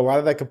you know, a lot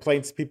of the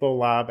complaints people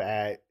lob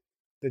at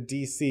the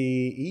DC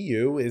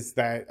EU is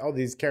that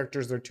these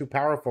characters are too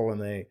powerful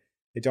and they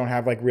don't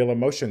have like real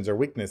emotions or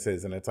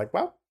weaknesses. And it's like,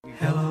 well,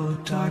 hello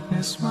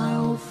darkness, my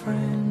old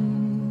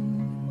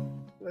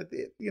friend.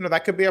 You know,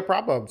 that could be a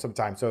problem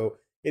sometimes. So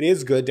it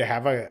is good to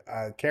have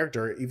a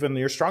character, even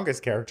your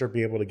strongest character,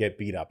 be able to get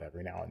beat up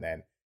every now and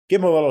then.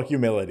 Give him a little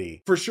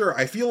humility. For sure.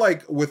 I feel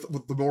like with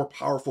the more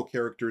powerful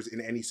characters in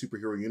any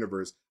superhero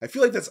universe, I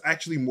feel like that's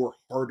actually more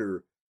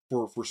harder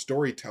for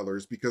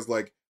storytellers, because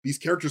like these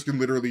characters can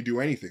literally do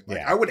anything. Like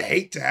Yeah. I would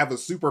hate to have a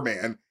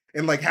Superman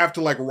and like have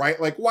to like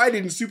write like, why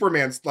didn't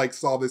Superman like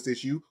solve this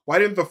issue? Why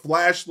didn't the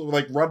Flash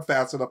like run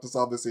fast enough to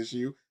solve this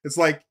issue? It's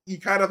like you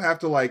kind of have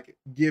to like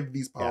give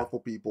these powerful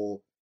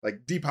people,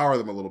 like depower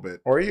them a little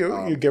bit. Or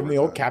you give them the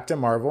old Captain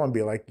Marvel and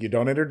be like, you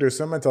don't introduce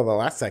them until the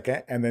last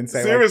second, and then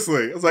say,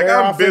 seriously, like, it's like, they're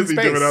I'm off in busy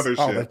doing space other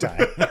all shit. the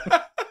time.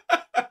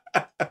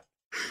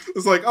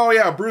 It's like, oh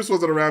yeah, Bruce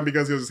wasn't around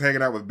because he was just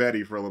hanging out with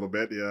Betty for a little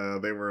bit. Yeah,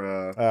 they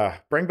were.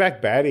 Bring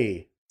back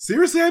Betty.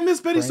 Seriously, I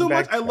miss Betty Bring so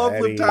much. back I love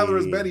Liv Betty. Tyler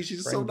as Betty. She's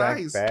just so Bring back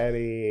nice.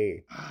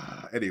 Betty.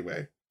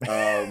 Anyway,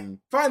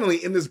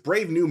 finally, in this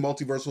brave new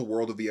multiversal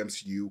world of the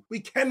MCU, we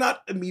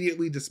cannot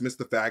immediately dismiss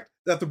the fact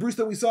that the Bruce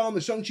that we saw in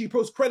the Shang-Chi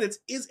post-credits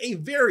is a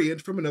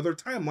variant from another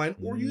timeline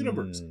or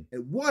universe,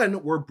 and one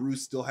where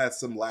Bruce still has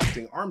some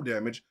lasting arm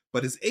damage,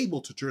 but is able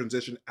to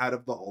transition out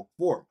of the Hulk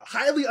form.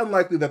 Highly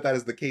unlikely that that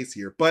is the case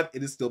here, but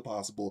it is still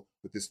possible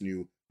with this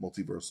new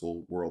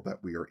multiversal world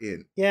that we are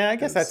in. Yeah, I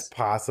guess that's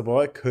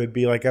possible. It could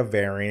be like a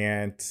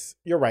variant.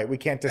 You're right. We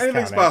can't discount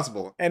Anything's it.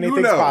 possible.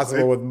 Anything's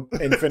possible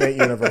with infinite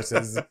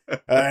universes.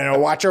 A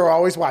watcher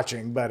always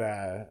watching, but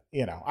I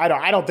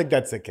don't think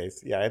that's the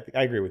case. Yeah,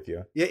 I agree with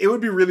you. Yeah, it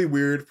would be really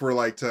weird for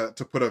like to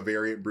put a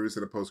variant Bruce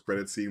in a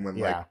post-credit scene when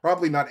like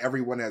probably not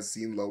everyone has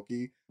seen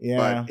Loki. Yeah,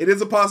 but it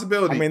is a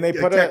possibility. I mean, they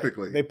put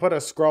a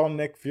Skrull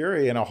Nick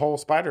Fury in a whole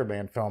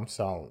Spider-Man film,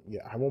 so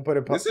yeah, I won't put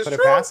it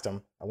past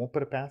him. I won't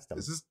put it past him.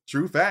 This is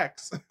true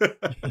facts.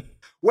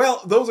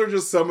 Well, those are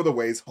just some of the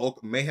ways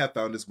Hulk may have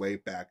found his way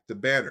back to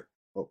Banner.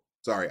 Oh,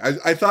 sorry,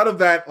 I thought of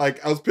that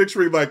like I was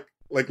picturing like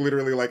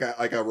literally like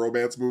a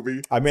romance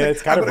movie. I mean,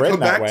 it's kind of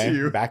written that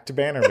way. Back to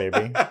Banner,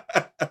 baby.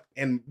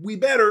 And we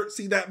better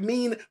see that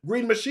mean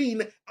green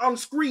machine on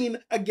screen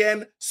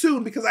again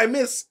soon, because I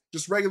miss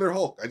just regular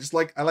Hulk.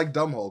 I like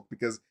dumb Hulk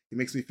because he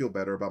makes me feel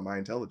better about my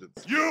intelligence.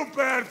 You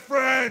bad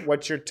friend.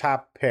 What's your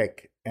top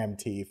pick,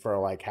 MT, for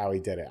like how he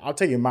did it? I'll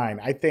tell you mine.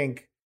 I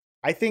think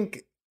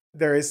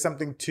there is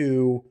something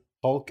to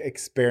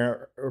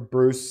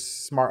Bruce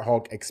Smart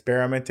Hulk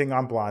experimenting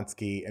on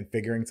Blonsky and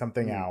figuring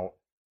something out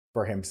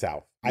for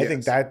himself. I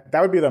think that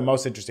would be the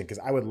most interesting, because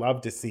I would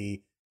love to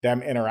see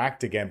them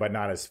interact again, but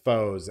not as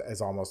foes,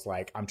 as almost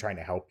like, I'm trying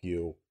to help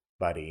you,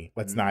 buddy.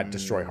 Let's not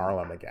destroy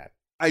Harlem again.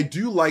 I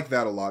do like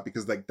that a lot,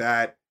 because like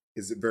that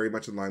is very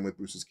much in line with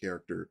Bruce's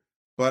character.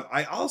 But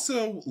I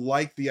also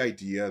like the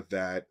idea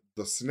that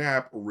the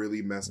snap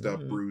really messed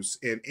up Bruce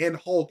and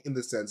Hulk, in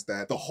the sense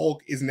that the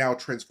Hulk is now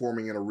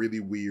transforming in a really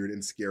weird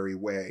and scary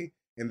way.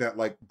 And that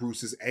like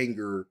Bruce's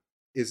anger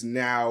is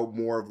now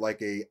more of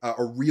like a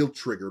real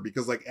trigger,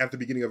 because like at the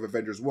beginning of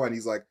Avengers 1,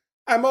 he's like,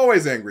 I'm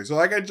always angry, so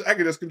like I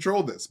can just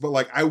control this. But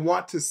like I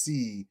want to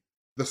see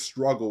the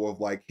struggle of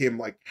like him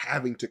like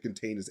having to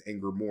contain his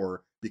anger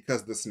more,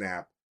 because the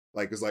snap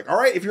like is like, all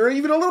right, if you're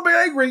even a little bit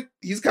angry,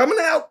 he's coming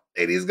out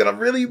and he's gonna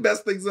really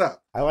mess things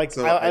up. I like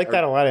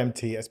that a lot,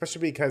 MT,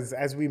 especially because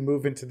as we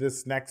move into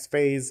this next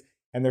phase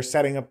and they're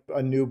setting up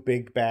a new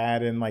big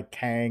bad and like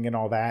Kang and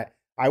all that,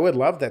 I would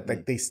love that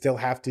like they still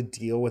have to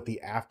deal with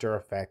the after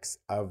effects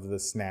of the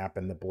snap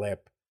and the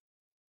blip.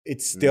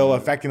 It's still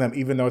affecting them,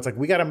 even though it's like,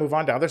 we got to move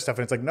on to other stuff.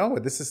 And it's like, no,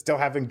 this is still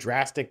having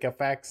drastic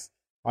effects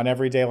on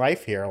everyday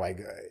life here.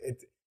 Like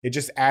it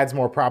just adds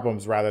more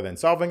problems rather than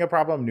solving a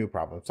problem, new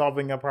problem,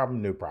 solving a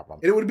problem, new problem.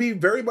 And it would be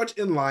very much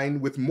in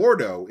line with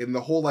Mordo in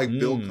the whole like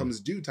bill comes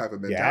due type of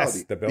mentality.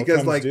 Yes, the bill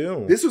comes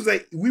due. This was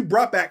we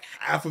brought back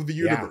half of the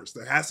universe.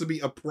 There has to be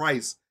a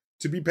price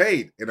to be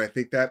paid. And I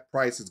think that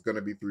price is going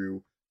to be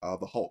through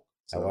the Hulk.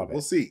 So I love it.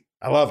 We'll see.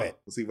 I love it.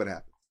 We'll see what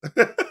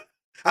happens.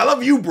 I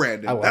love you,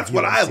 Brandon. That's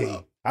what I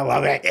love. I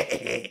love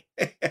it.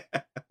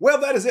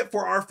 Well, that is it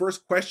for our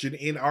first question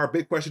in our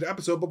Big Question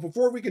episode. But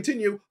before we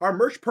continue, our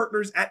merch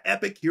partners at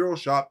Epic Hero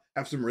Shop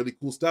have some really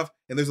cool stuff,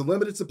 and there's a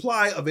limited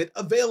supply of it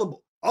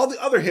available. All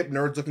the other hip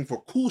nerds looking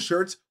for cool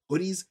shirts,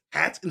 hoodies,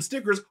 hats, and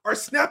stickers are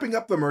snapping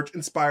up the merch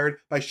inspired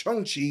by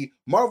Shang-Chi,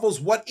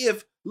 Marvel's What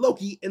If,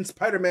 Loki, and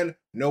Spider-Man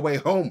No Way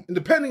Home. And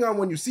depending on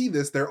when you see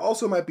this, there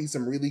also might be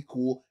some really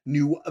cool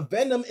new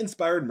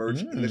Venom-inspired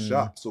merch in the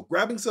shop. So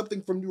grabbing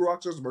something from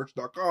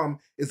NewRockstarsMerch.com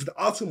is an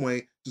awesome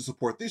way to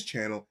support this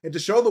channel and to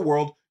show the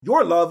world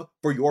your love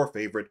for your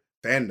favorite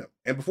fandom.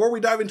 And before we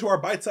dive into our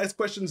bite-sized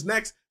questions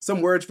next,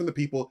 some words from the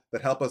people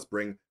that help us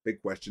bring Big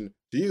Question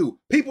to you.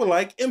 People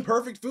like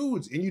Imperfect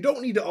Foods, and you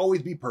don't need to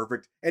always be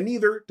perfect, and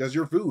neither does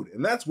your food.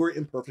 And that's where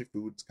Imperfect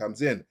Foods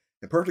comes in.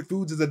 Imperfect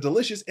Foods is a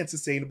delicious and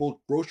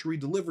sustainable grocery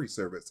delivery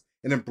service.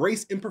 And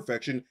embrace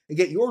imperfection and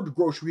get your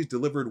groceries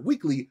delivered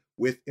weekly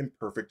with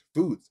Imperfect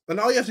Foods. And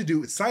all you have to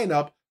do is sign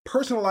up,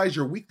 personalize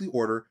your weekly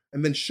order,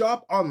 and then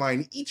shop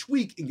online each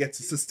week and get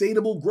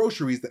sustainable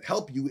groceries that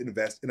help you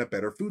invest in a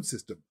better food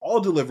system, all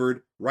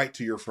delivered right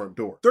to your front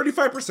door.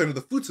 35% of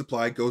the food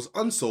supply goes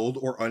unsold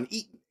or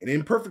uneaten, and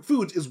Imperfect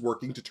Foods is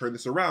working to turn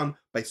this around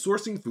by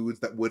sourcing foods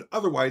that would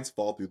otherwise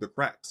fall through the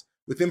cracks.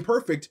 With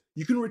Imperfect,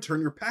 you can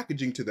return your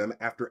packaging to them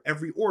after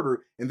every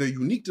order, and their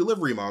unique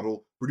delivery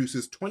model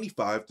produces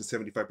 25 to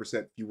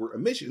 75% fewer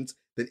emissions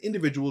than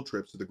individual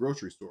trips to the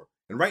grocery store.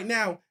 And right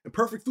now,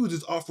 Imperfect Foods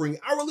is offering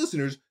our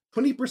listeners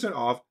 20%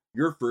 off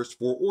your first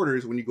 4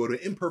 orders when you go to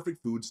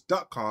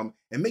imperfectfoods.com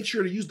and make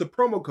sure to use the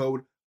promo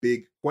code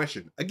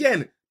BIGQuestion.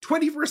 Again,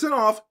 20%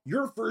 off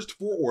your first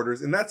 4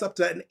 orders, and that's up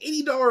to an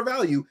 $80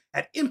 value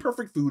at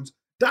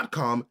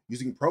imperfectfoods.com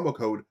using promo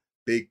code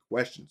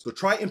BIGQuestion. So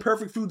try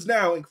Imperfect Foods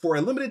now, and for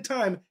a limited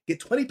time,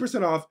 get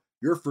 20% off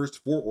your first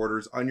 4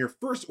 orders. On your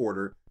first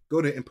order,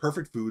 go to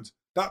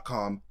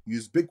imperfectfoods.com,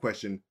 use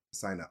BIGQuestion to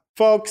sign up.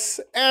 Folks,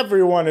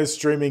 everyone is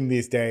streaming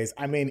these days.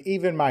 I mean,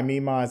 even my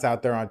Mimas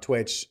out there on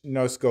Twitch,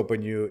 no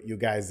scoping you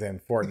guys in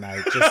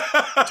Fortnite,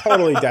 just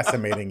totally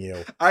decimating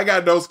you. I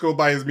got no scope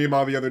by his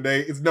Mima the other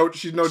day. She's no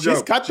joke.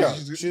 She's cut though.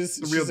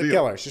 She's a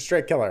killer. She's a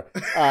straight killer.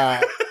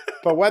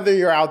 But whether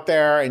you're out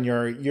there and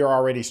you're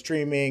already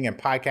streaming and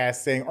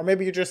podcasting, or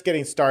maybe you're just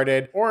getting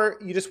started, or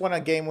you just want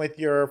to game with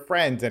your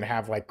friends and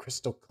have like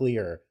crystal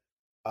clear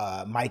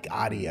mic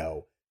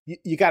audio,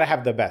 you got to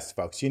have the best,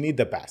 folks. You need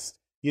the best.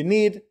 You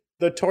need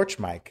the Torch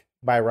mic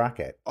by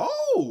Roccat.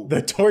 Oh!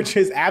 The Torch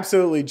is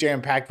absolutely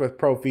jam-packed with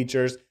pro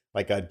features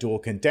like a dual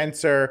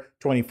condenser,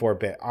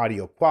 24-bit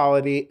audio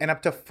quality, and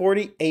up to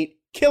 48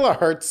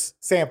 kilohertz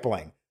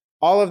sampling.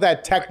 All of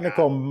that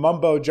technical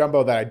mumbo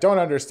jumbo that I don't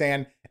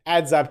understand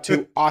adds up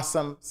to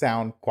awesome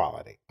sound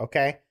quality,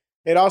 okay?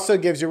 It also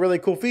gives you really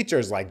cool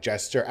features like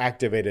gesture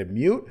activated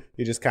mute.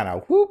 You just kind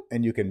of whoop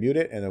and you can mute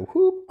it and then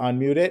whoop,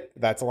 unmute it.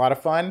 That's a lot of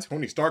fun.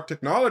 Tony Stark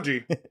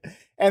technology.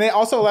 And it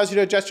also allows you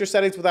to adjust your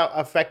settings without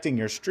affecting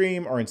your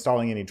stream or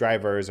installing any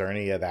drivers or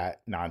any of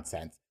that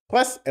nonsense.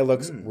 Plus, it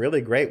looks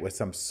really great with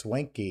some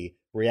swanky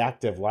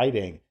reactive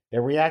lighting. It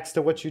reacts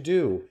to what you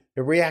do.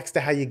 It reacts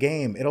to how you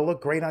game. It'll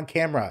look great on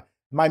camera.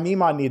 My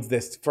Mima needs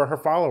this for her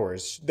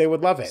followers. They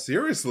would love it.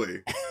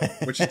 Seriously?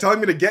 When she's telling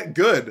me to get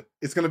good,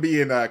 it's going to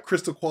be in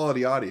crystal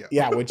quality audio.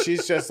 Yeah, when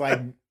she's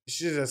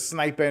just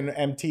sniping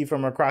MT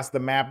from across the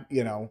map,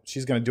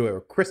 she's going to do it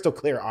with crystal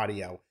clear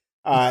audio.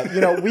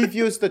 We've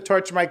used the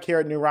Torch mic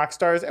here at New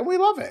Rockstars, and we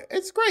love it.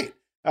 It's great.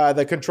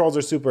 The controls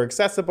are super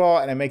accessible,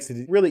 and it makes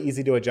it really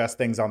easy to adjust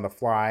things on the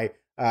fly,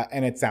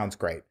 and it sounds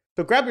great.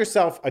 So grab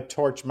yourself a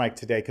Torch mic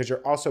today, because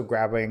you're also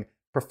grabbing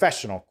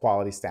professional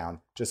quality sound.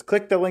 Just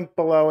click the link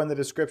below in the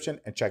description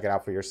and check it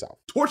out for yourself.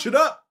 Torch it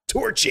up.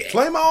 Torch it.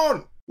 Flame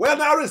on. Well,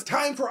 now it is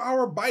time for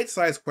our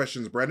bite-sized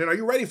questions, Brandon. Are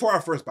you ready for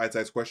our first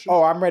bite-sized question?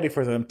 Oh, I'm ready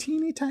for them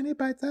teeny tiny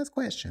bite-sized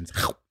questions.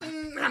 All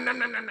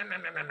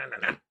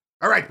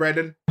right,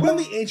 Brandon. When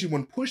the Ancient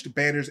One pushed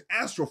Banner's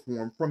astral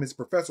form from his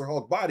Professor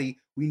Hulk body,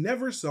 we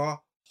never saw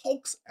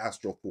Hulk's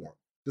astral form.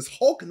 Does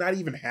Hulk not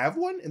even have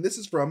one? And this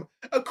is from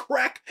a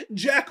Crack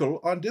Jackal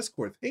on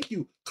Discord. Thank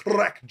you,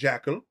 Crack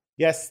Jackal.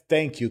 Yes,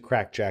 thank you,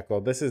 Crack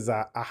Jackal. This is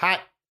a hot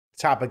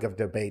topic of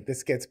debate.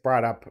 This gets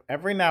brought up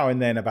every now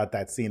and then about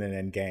that scene in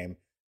Endgame.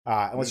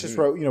 And let's just,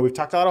 we've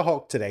talked a lot of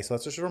Hulk today, so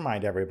let's just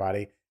remind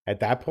everybody,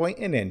 at that point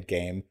in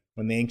Endgame,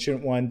 when the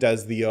Ancient One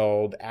does the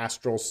old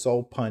astral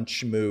soul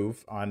punch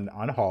move on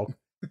Hulk,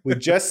 we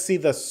just see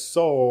the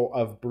soul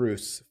of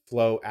Bruce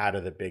flow out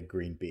of the big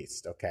green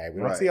beast, okay?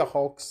 We don't see a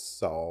Hulk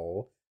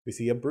soul. We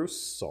see a Bruce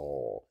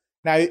soul.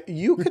 Now,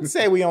 you could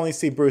say we only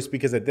see Bruce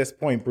because at this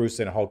point, Bruce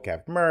and Hulk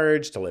have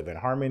merged to live in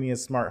harmony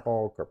as Smart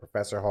Hulk or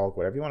Professor Hulk,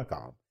 whatever you want to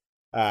call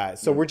him.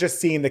 So we're just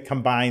seeing the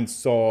combined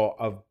soul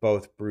of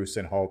both Bruce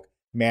and Hulk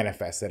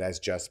manifested as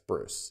just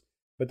Bruce.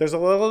 But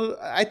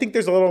I think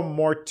there's a little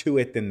more to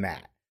it than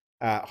that.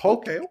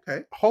 Hulk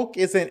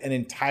isn't an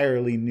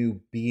entirely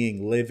new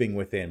being living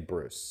within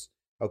Bruce.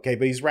 Okay,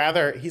 but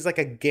he's like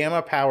a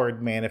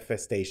gamma-powered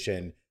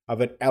manifestation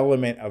of an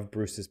element of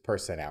Bruce's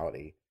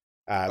personality.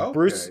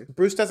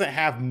 Bruce doesn't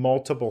have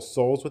multiple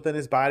souls within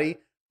his body,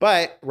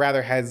 but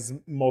rather has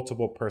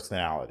multiple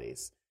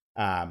personalities.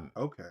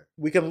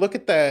 We can look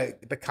at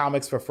the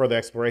comics for further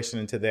exploration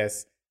into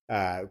this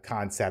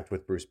concept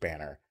with Bruce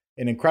Banner.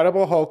 In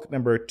Incredible Hulk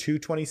number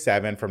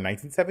 227 from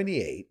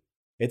 1978,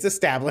 it's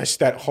established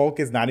that Hulk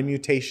is not a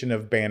mutation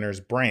of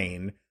Banner's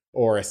brain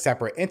or a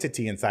separate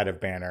entity inside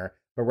of Banner,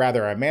 but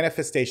rather a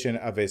manifestation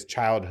of his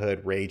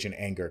childhood rage and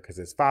anger because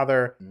his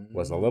father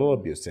was a little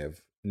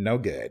abusive. No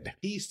good.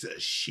 Piece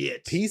of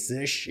shit.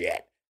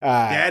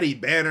 Daddy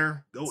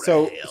Banner, go to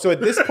hell. So at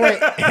this point,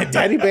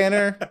 Daddy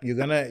Banner, you're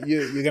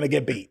gonna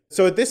get beat.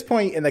 So at this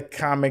point in the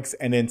comics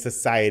and in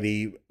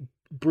society,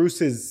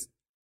 Bruce is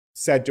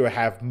said to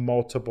have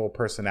multiple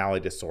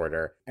personality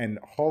disorder, and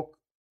Hulk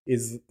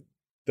is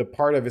the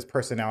part of his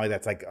personality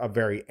that's like a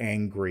very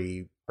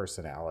angry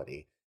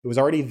personality. It was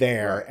already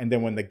there, and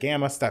then when the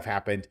Gamma stuff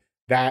happened,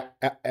 that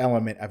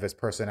element of his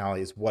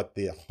personality is what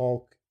the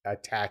Hulk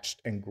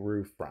attached and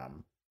grew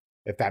from,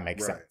 if that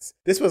makes sense.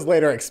 This was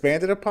later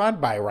expanded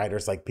upon by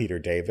writers like Peter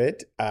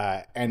David,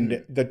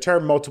 and the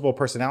term multiple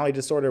personality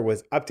disorder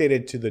was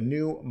updated to the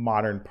new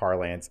modern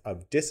parlance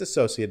of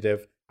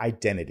dissociative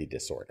identity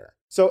disorder.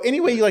 So any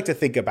way you like to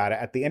think about it,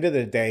 at the end of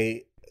the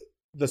day,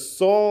 the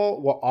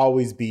soul will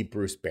always be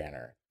Bruce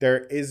Banner.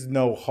 There is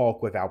no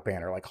Hulk without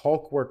Banner. Like,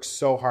 Hulk works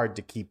so hard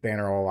to keep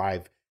Banner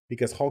alive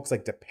because Hulk's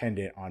like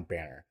dependent on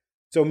Banner.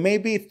 So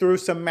maybe through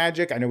some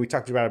magic, I know we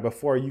talked about it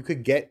before, you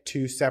could get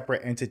two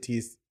separate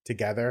entities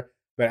together.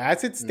 But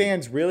as it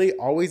stands, really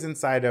always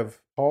inside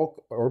of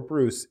Hulk or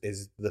Bruce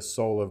is the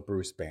soul of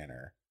Bruce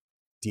Banner,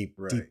 deep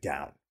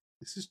down.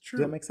 This is true.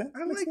 Does that make sense?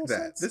 I like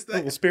that. This a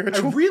little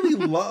spiritual. I really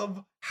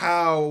love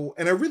how,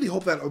 and I really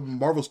hope that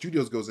Marvel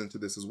Studios goes into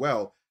this as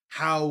well,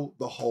 how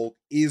the Hulk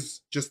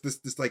is just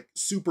this like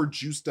super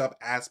juiced up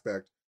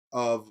aspect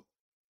of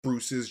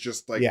Bruce's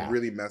just like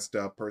really messed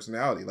up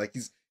personality. Like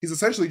he's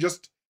essentially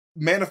just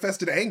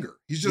manifested anger.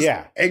 He's just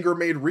anger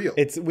made real.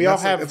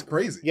 It's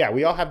crazy. Yeah,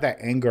 we all have that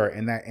anger,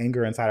 and that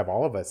anger inside of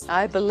all of us.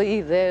 I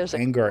believe there's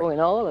anger in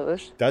all of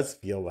us. Does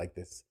feel like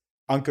this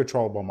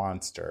uncontrollable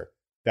monster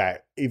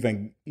that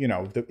even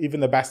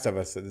the best of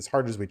us, as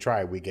hard as we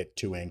try, we get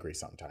too angry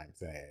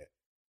sometimes.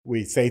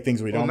 We say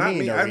things we don't mean.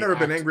 Me. I've never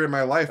been angry in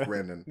my life,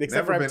 Brandon.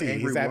 Except never for been MT.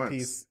 angry He's at once.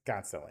 peace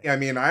constantly. I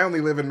mean, I only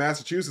live in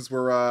Massachusetts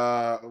where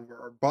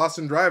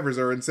Boston drivers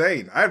are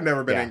insane. I've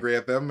never been angry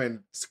at them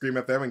and scream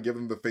at them and give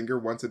them the finger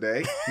once a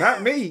day.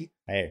 Not me.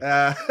 Hey, you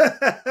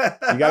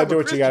got to do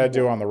what you got to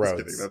do on the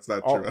roads. Just kidding. That's not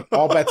true.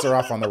 All bets are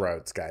off on the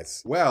roads,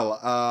 guys.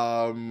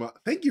 Well,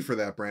 thank you for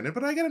that, Brandon.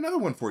 But I got another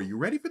one for you.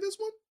 Ready for this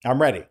one?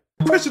 I'm ready.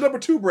 Question number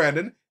 2,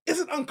 Brandon. Is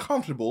it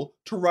uncomfortable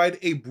to ride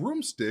a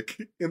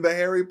broomstick in the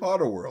Harry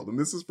Potter world? And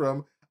this is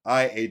from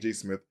AJ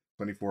Smith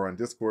 24 on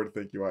Discord.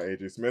 Thank you,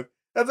 AJ Smith.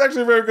 That's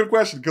actually a very good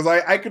question because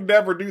I could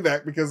never do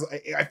that because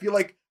I feel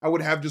like I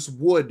would have just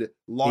wood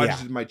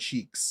lodged in my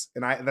cheeks,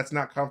 and that's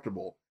not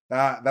comfortable.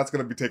 That's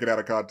going to be taken out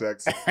of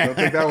context. Don't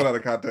take that one out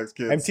of context,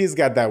 kids. MT's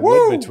got that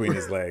wood between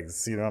his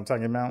legs. You know what I'm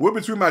talking about? Wood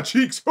between my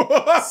cheeks.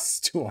 It's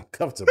too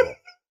uncomfortable.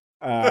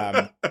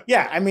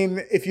 Yeah, I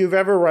mean, if you've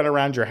ever run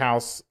around your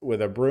house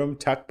with a broom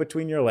tucked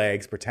between your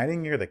legs,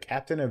 pretending you're the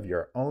captain of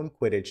your own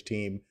Quidditch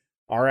team,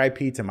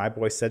 RIP to my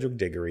boy Cedric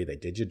Diggory. They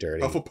did you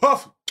dirty.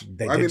 Hufflepuff.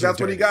 That's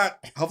what he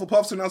got.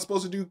 Hufflepuffs are not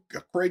supposed to do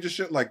courageous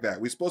shit like that.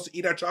 We're supposed to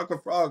eat our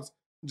chocolate frogs.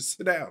 Just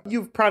sit down.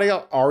 You've probably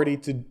already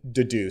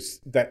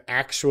deduced that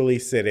actually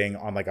sitting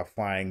on like a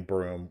flying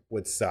broom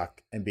would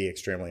suck and be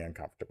extremely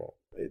uncomfortable.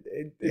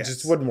 It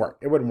just wouldn't work.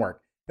 It wouldn't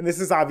work. And this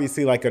is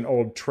obviously like an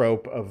old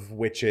trope of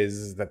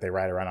witches that they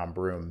ride around on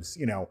brooms.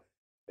 You know,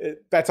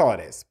 that's all it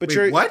is. But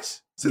wait,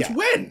 what? Since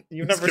when?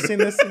 You've never seen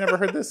this? You never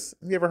heard this?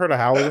 Have you ever heard of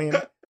Halloween?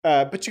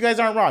 But you guys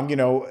aren't wrong. You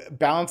know,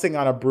 balancing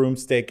on a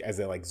broomstick as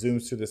it like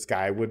zooms through the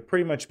sky would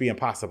pretty much be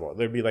impossible.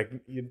 There'd be like,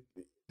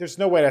 there's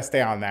no way to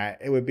stay on that.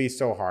 It would be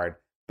so hard.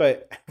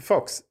 But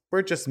folks,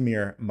 we're just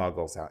mere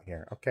muggles out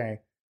here, okay?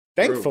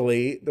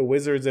 Thankfully, the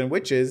wizards and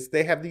witches,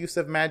 they have the use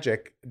of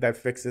magic that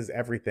fixes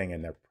everything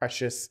in their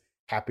precious,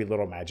 happy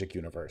little magic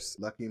universe.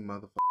 Lucky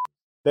motherfucker.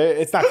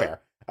 It's not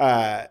fair.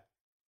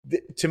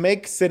 To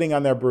make sitting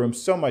on their broom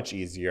so much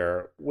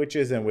easier,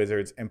 witches and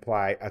wizards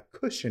imply a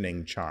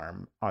cushioning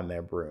charm on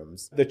their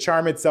brooms. The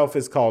charm itself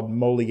is called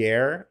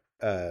Moliere.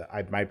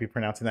 I might be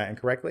pronouncing that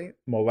incorrectly.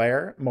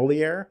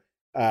 Moliere.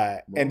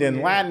 And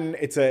in Latin,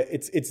 it's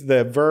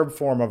the verb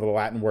form of a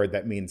Latin word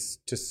that means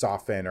to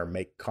soften or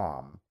make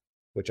calm,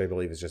 which I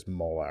believe is just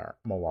molar.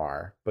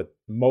 But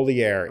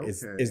Moliere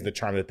is the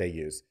charm that they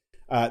use.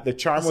 The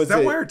charm was. Is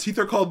that why our teeth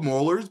are called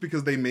molars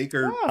because they make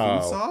our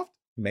food soft?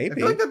 Maybe. I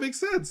feel like that makes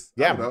sense.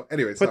 Yeah. I don't know.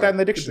 Anyway, put that in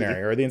the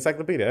dictionary or the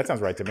encyclopedia. That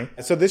sounds right to me.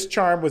 So this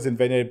charm was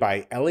invented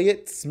by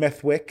Elliot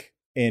Smithwick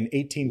in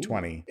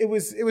 1820. It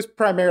was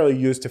primarily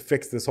used to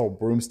fix this whole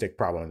broomstick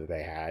problem that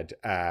they had.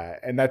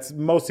 And that's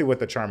mostly what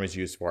the charm is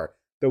used for.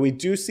 Though we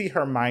do see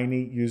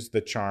Hermione use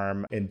the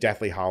charm in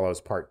Deathly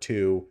Hallows Part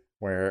 2,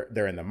 where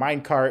they're in the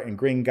minecart in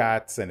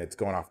Gringotts and it's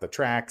going off the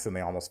tracks and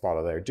they almost fall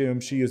to their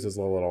doom. She uses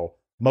a little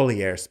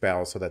Moliere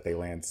spell so that they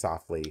land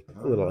softly,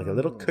 a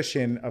little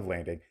cushion of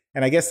landing.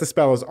 And I guess the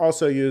spell is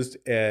also used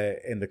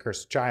in The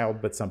Cursed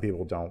Child, but some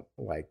people don't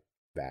like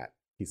that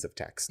piece of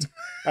text.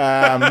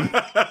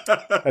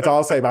 That's all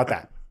I'll say about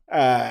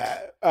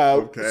that.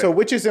 So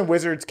witches and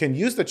wizards can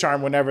use the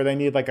charm whenever they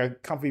need like a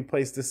comfy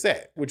place to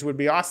sit, which would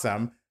be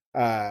awesome.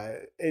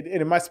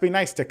 It must be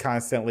nice to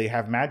constantly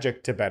have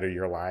magic to better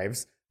your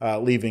lives.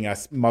 Leaving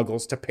us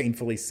muggles to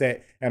painfully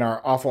sit in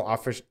our awful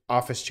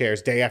office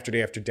chairs day after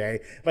day after day.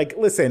 Like,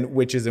 listen,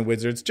 witches and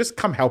wizards, just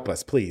come help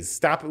us, please.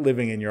 Stop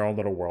living in your own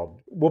little world.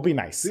 We'll be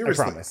nice.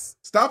 Seriously. I promise.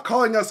 Stop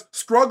calling us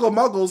struggle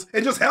muggles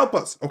and just help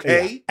us,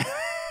 okay? Yeah.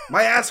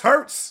 My ass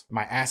hurts.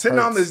 My ass Sitting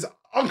hurts. on these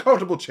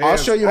uncomfortable chairs. I'll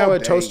show you how a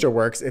toaster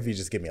works if you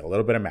just give me a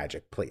little bit of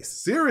magic, please.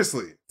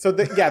 Seriously. So,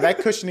 that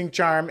cushioning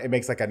charm, it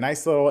makes like a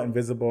nice little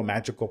invisible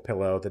magical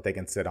pillow that they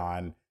can sit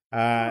on.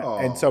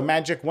 And so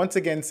magic once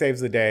again saves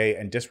the day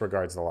and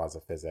disregards the laws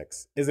of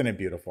physics. Isn't it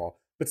beautiful?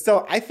 But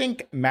still, I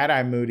think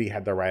Mad-Eye Moody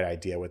had the right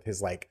idea with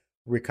his like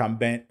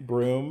recumbent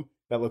broom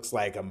that looks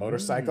like a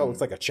motorcycle. It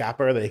looks like a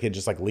chopper that he can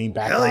just like lean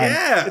back on.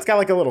 Yeah. It's got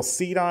like a little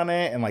seat on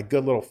it and like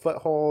good little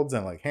footholds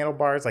and like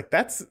handlebars. Like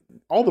that's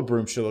all the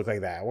brooms should look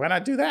like that. Why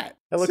not do that?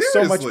 It looks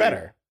so much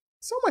better.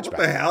 So much better.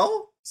 What the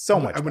hell? So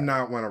much. I would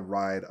not want to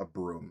ride a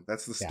broom.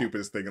 That's the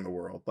stupidest thing in the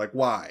world. Like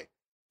why?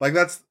 Like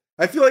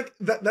I feel like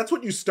that's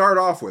what you start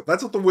off with.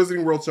 That's what the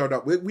Wizarding World started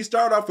off with. We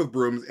start off with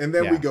brooms, and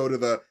then we go to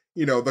the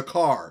the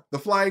car, the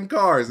flying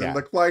cars, and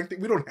Yeah. the flying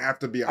thing. We don't have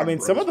to be. I mean,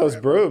 some of those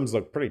brooms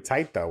look pretty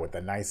tight though, with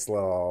a nice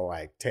little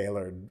like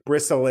tailored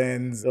bristle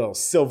ends, little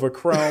silver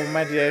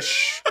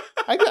chrome-ish.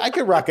 I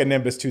could rock a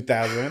Nimbus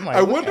 2000. Like,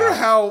 I wonder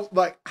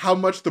how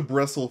much the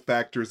bristle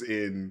factors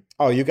in.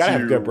 Oh, you gotta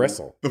have to good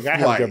bristle. the You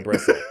gotta flight. have good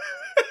bristle.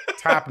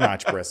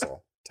 Top-notch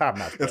bristle.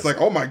 Top-notch bristle. It's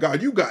like, oh my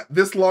God, you got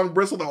this long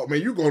bristle. Oh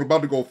man,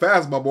 about to go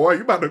fast, my boy.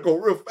 You about to go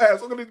real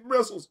fast. Look at these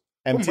bristles.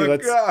 MT, oh my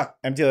God.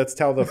 MT, let's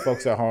tell the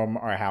folks at home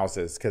our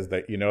houses, because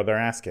they're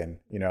asking.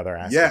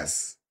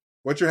 Yes.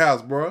 What's your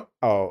house, bro?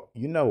 Oh,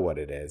 you know what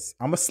it is.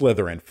 I'm a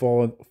Slytherin,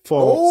 full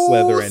Oh,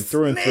 Slytherin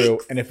through and through.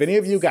 snakes. And if any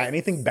of you got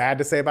anything bad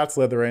to say about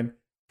Slytherin,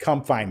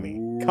 come find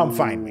me. Come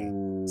find me.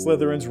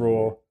 Slytherins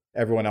rule.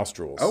 Everyone else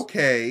drools.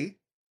 Okay.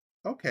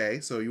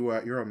 So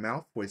you're a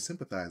Malfoy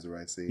sympathizer,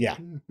 I see. Yeah.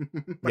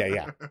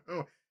 Yeah.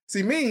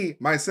 See,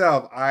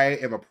 myself, I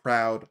am a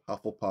proud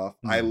Hufflepuff.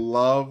 I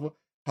love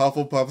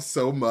Hufflepuff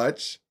so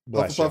much.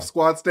 Bless Hufflepuff you.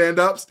 Squad, stand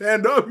up.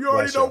 You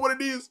already Bless know you. what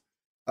it is.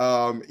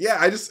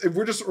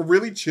 We're just a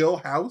really chill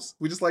house.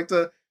 We just like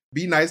to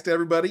be nice to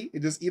everybody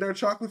and just eat our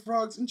chocolate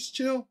frogs and just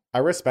chill. I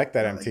respect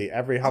that, MT.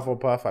 Every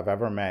Hufflepuff I've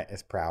ever met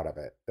is proud of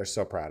it. They're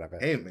so proud of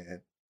it. Hey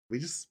man, we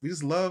just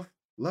love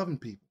loving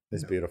people.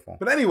 It's beautiful.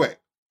 But anyway,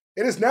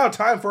 it is now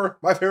time for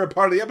my favorite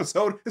part of the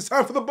episode. It's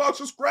time for the box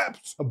of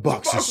scraps. A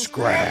box of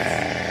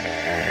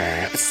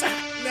scraps.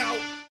 Now,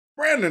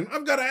 Brandon,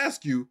 I've got to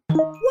ask you,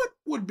 what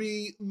would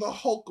be the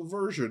Hulk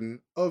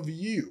version of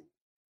you?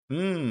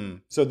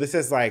 So this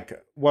is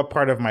like what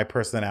part of my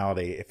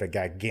personality, if it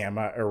got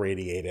gamma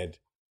irradiated,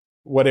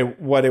 what it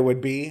would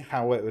be,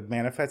 how it would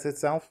manifest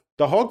itself.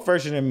 The Hulk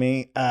version of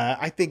me,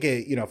 I think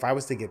if I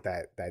was to get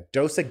that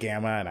dose of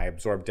gamma and I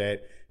absorbed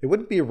it, it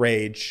wouldn't be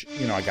rage.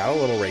 I got a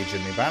little rage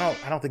in me, but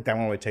I don't think that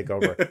one would take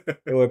over.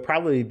 It would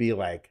probably be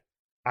like,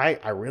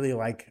 I really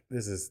like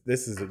this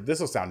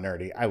will sound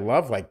nerdy. I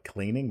love like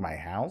cleaning my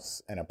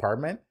house and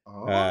apartment.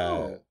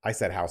 Oh. I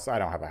said house. I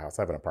don't have a house.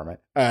 I have an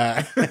apartment.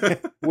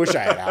 Wish I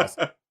had a house.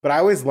 But I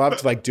always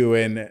loved like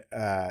doing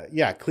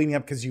cleaning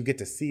up, because you get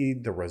to see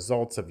the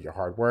results of your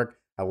hard work.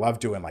 I love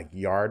doing like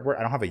yard work.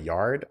 I don't have a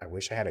yard. I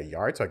wish I had a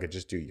yard so I could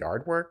just do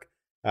yard work.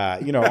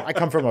 I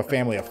come from a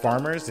family of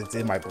farmers. It's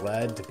in my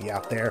blood to be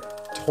out there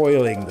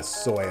toiling the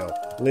soil,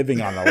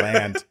 living on the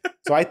land.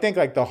 So I think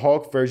like the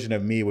Hulk version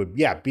of me would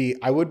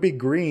be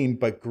green,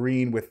 but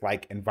green with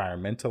like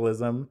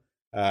environmentalism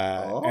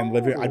and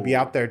living. I'd be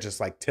out there just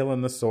like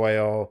tilling the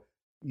soil,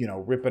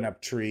 ripping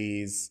up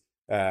trees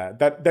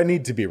that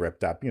need to be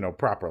ripped up,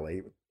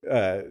 properly,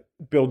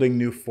 building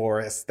new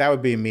forests. That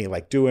would be me,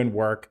 like doing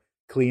work,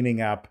 cleaning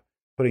up,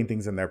 putting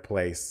things in their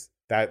place.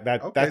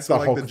 That's so the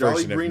like Hulk the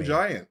Jolly version Green of me.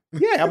 Giant.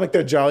 Yeah, I'm like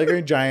the Jolly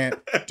Green Giant,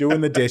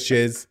 doing the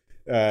dishes,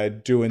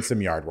 doing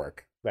some yard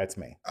work. That's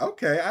me.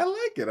 Okay, I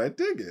like it. I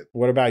dig it.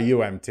 What about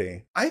you,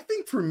 MT? I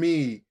think for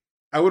me,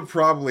 I would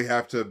probably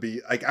have to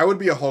be like, I would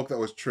be a Hulk that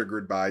was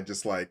triggered by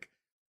just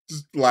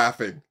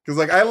laughing. Because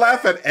like I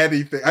laugh at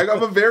anything.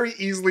 I'm a very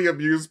easily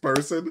amused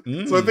person.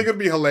 So I think it'd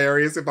be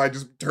hilarious if I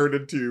just turned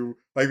into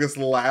like this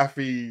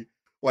laughy,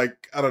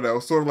 like, I don't know,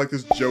 sort of like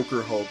this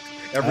Joker Hulk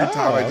every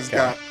time I just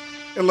got.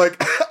 And like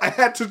I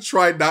had to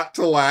try not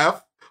to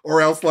laugh,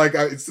 or else like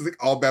it's just,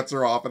 like all bets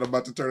are off and I'm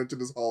about to turn into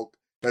this Hulk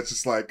that's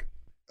just like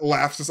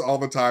laughs just all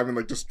the time and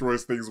like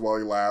destroys things while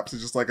he laughs.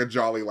 He's just like a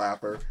jolly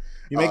laugher.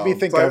 You make me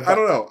think so of I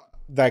don't know.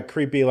 That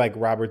creepy like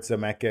Robert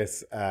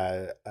Zemeckis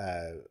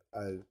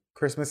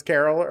Christmas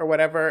Carol or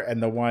whatever,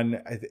 and the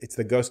one, it's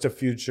the Ghost of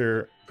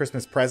Future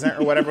Christmas Present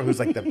or whatever, who's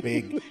like the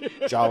big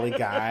jolly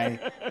guy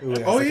who has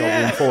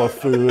a room full of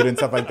food and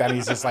stuff like that. And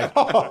he's just like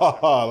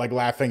like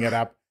laughing it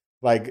up.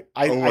 Like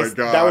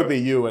that would be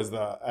you as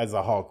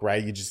a Hulk,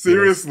 right? You just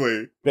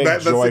seriously big,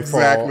 that's joyful,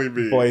 exactly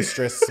me.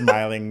 Boisterous,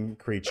 smiling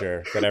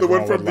creature that the everyone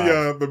one from would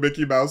love. the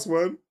Mickey Mouse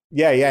one.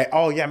 Yeah.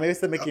 Oh, yeah. Maybe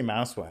it's the Mickey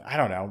Mouse one. I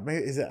don't know.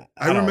 Maybe is it?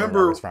 I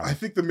remember. I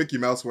think the Mickey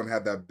Mouse one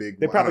had that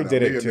big. They probably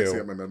did it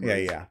too. Yeah.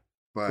 Yeah.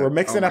 But, we're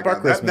mixing up our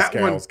Christmas that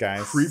carols, one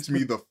guys. Creeps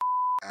me the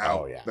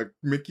out. Oh yeah. The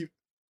Mickey.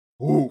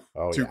 Ooh.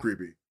 Too yeah.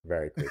 creepy.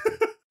 Very creepy.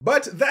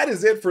 But that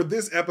is it for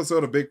this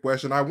episode of Big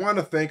Question. I want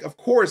to thank, of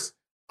course,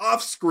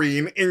 off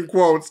screen, in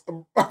quotes,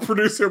 our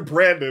producer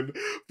Brandon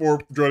for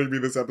joining me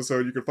this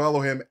episode. You can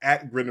follow him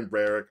at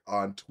Grindenbarrick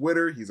on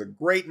Twitter. He's a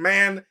great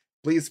man.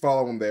 Please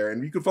follow him there.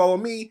 And you can follow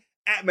me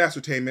at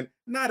Mastertainment.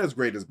 Not as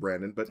great as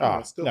Brandon, but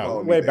still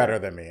follow me way there. better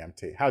than me,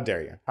 MT. How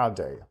dare you? How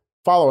dare you?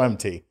 Follow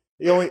MT.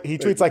 He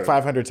tweets like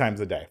 500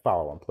 times a day.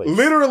 Follow him, please.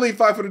 Literally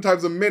 500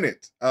 times a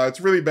minute. It's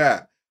really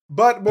bad.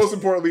 But most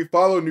importantly,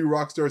 follow New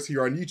Rockstars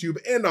here on YouTube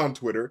and on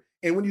Twitter.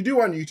 And when you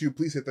do on YouTube,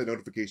 please hit that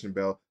notification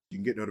bell. You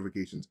can get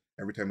notifications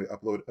every time we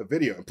upload a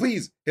video. And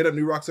please hit up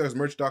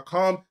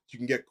newrockstarsmerch.com so you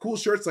can get cool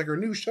shirts like our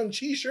new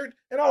Shang-Chi shirt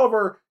and all of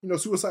our,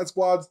 Suicide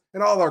Squads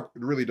and all our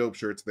really dope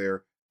shirts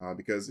there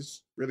because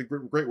it's really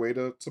great way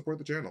to support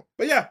the channel.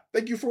 But yeah,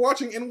 thank you for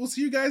watching and we'll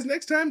see you guys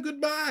next time.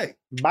 Goodbye.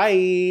 Bye.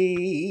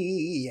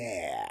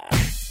 Yeah.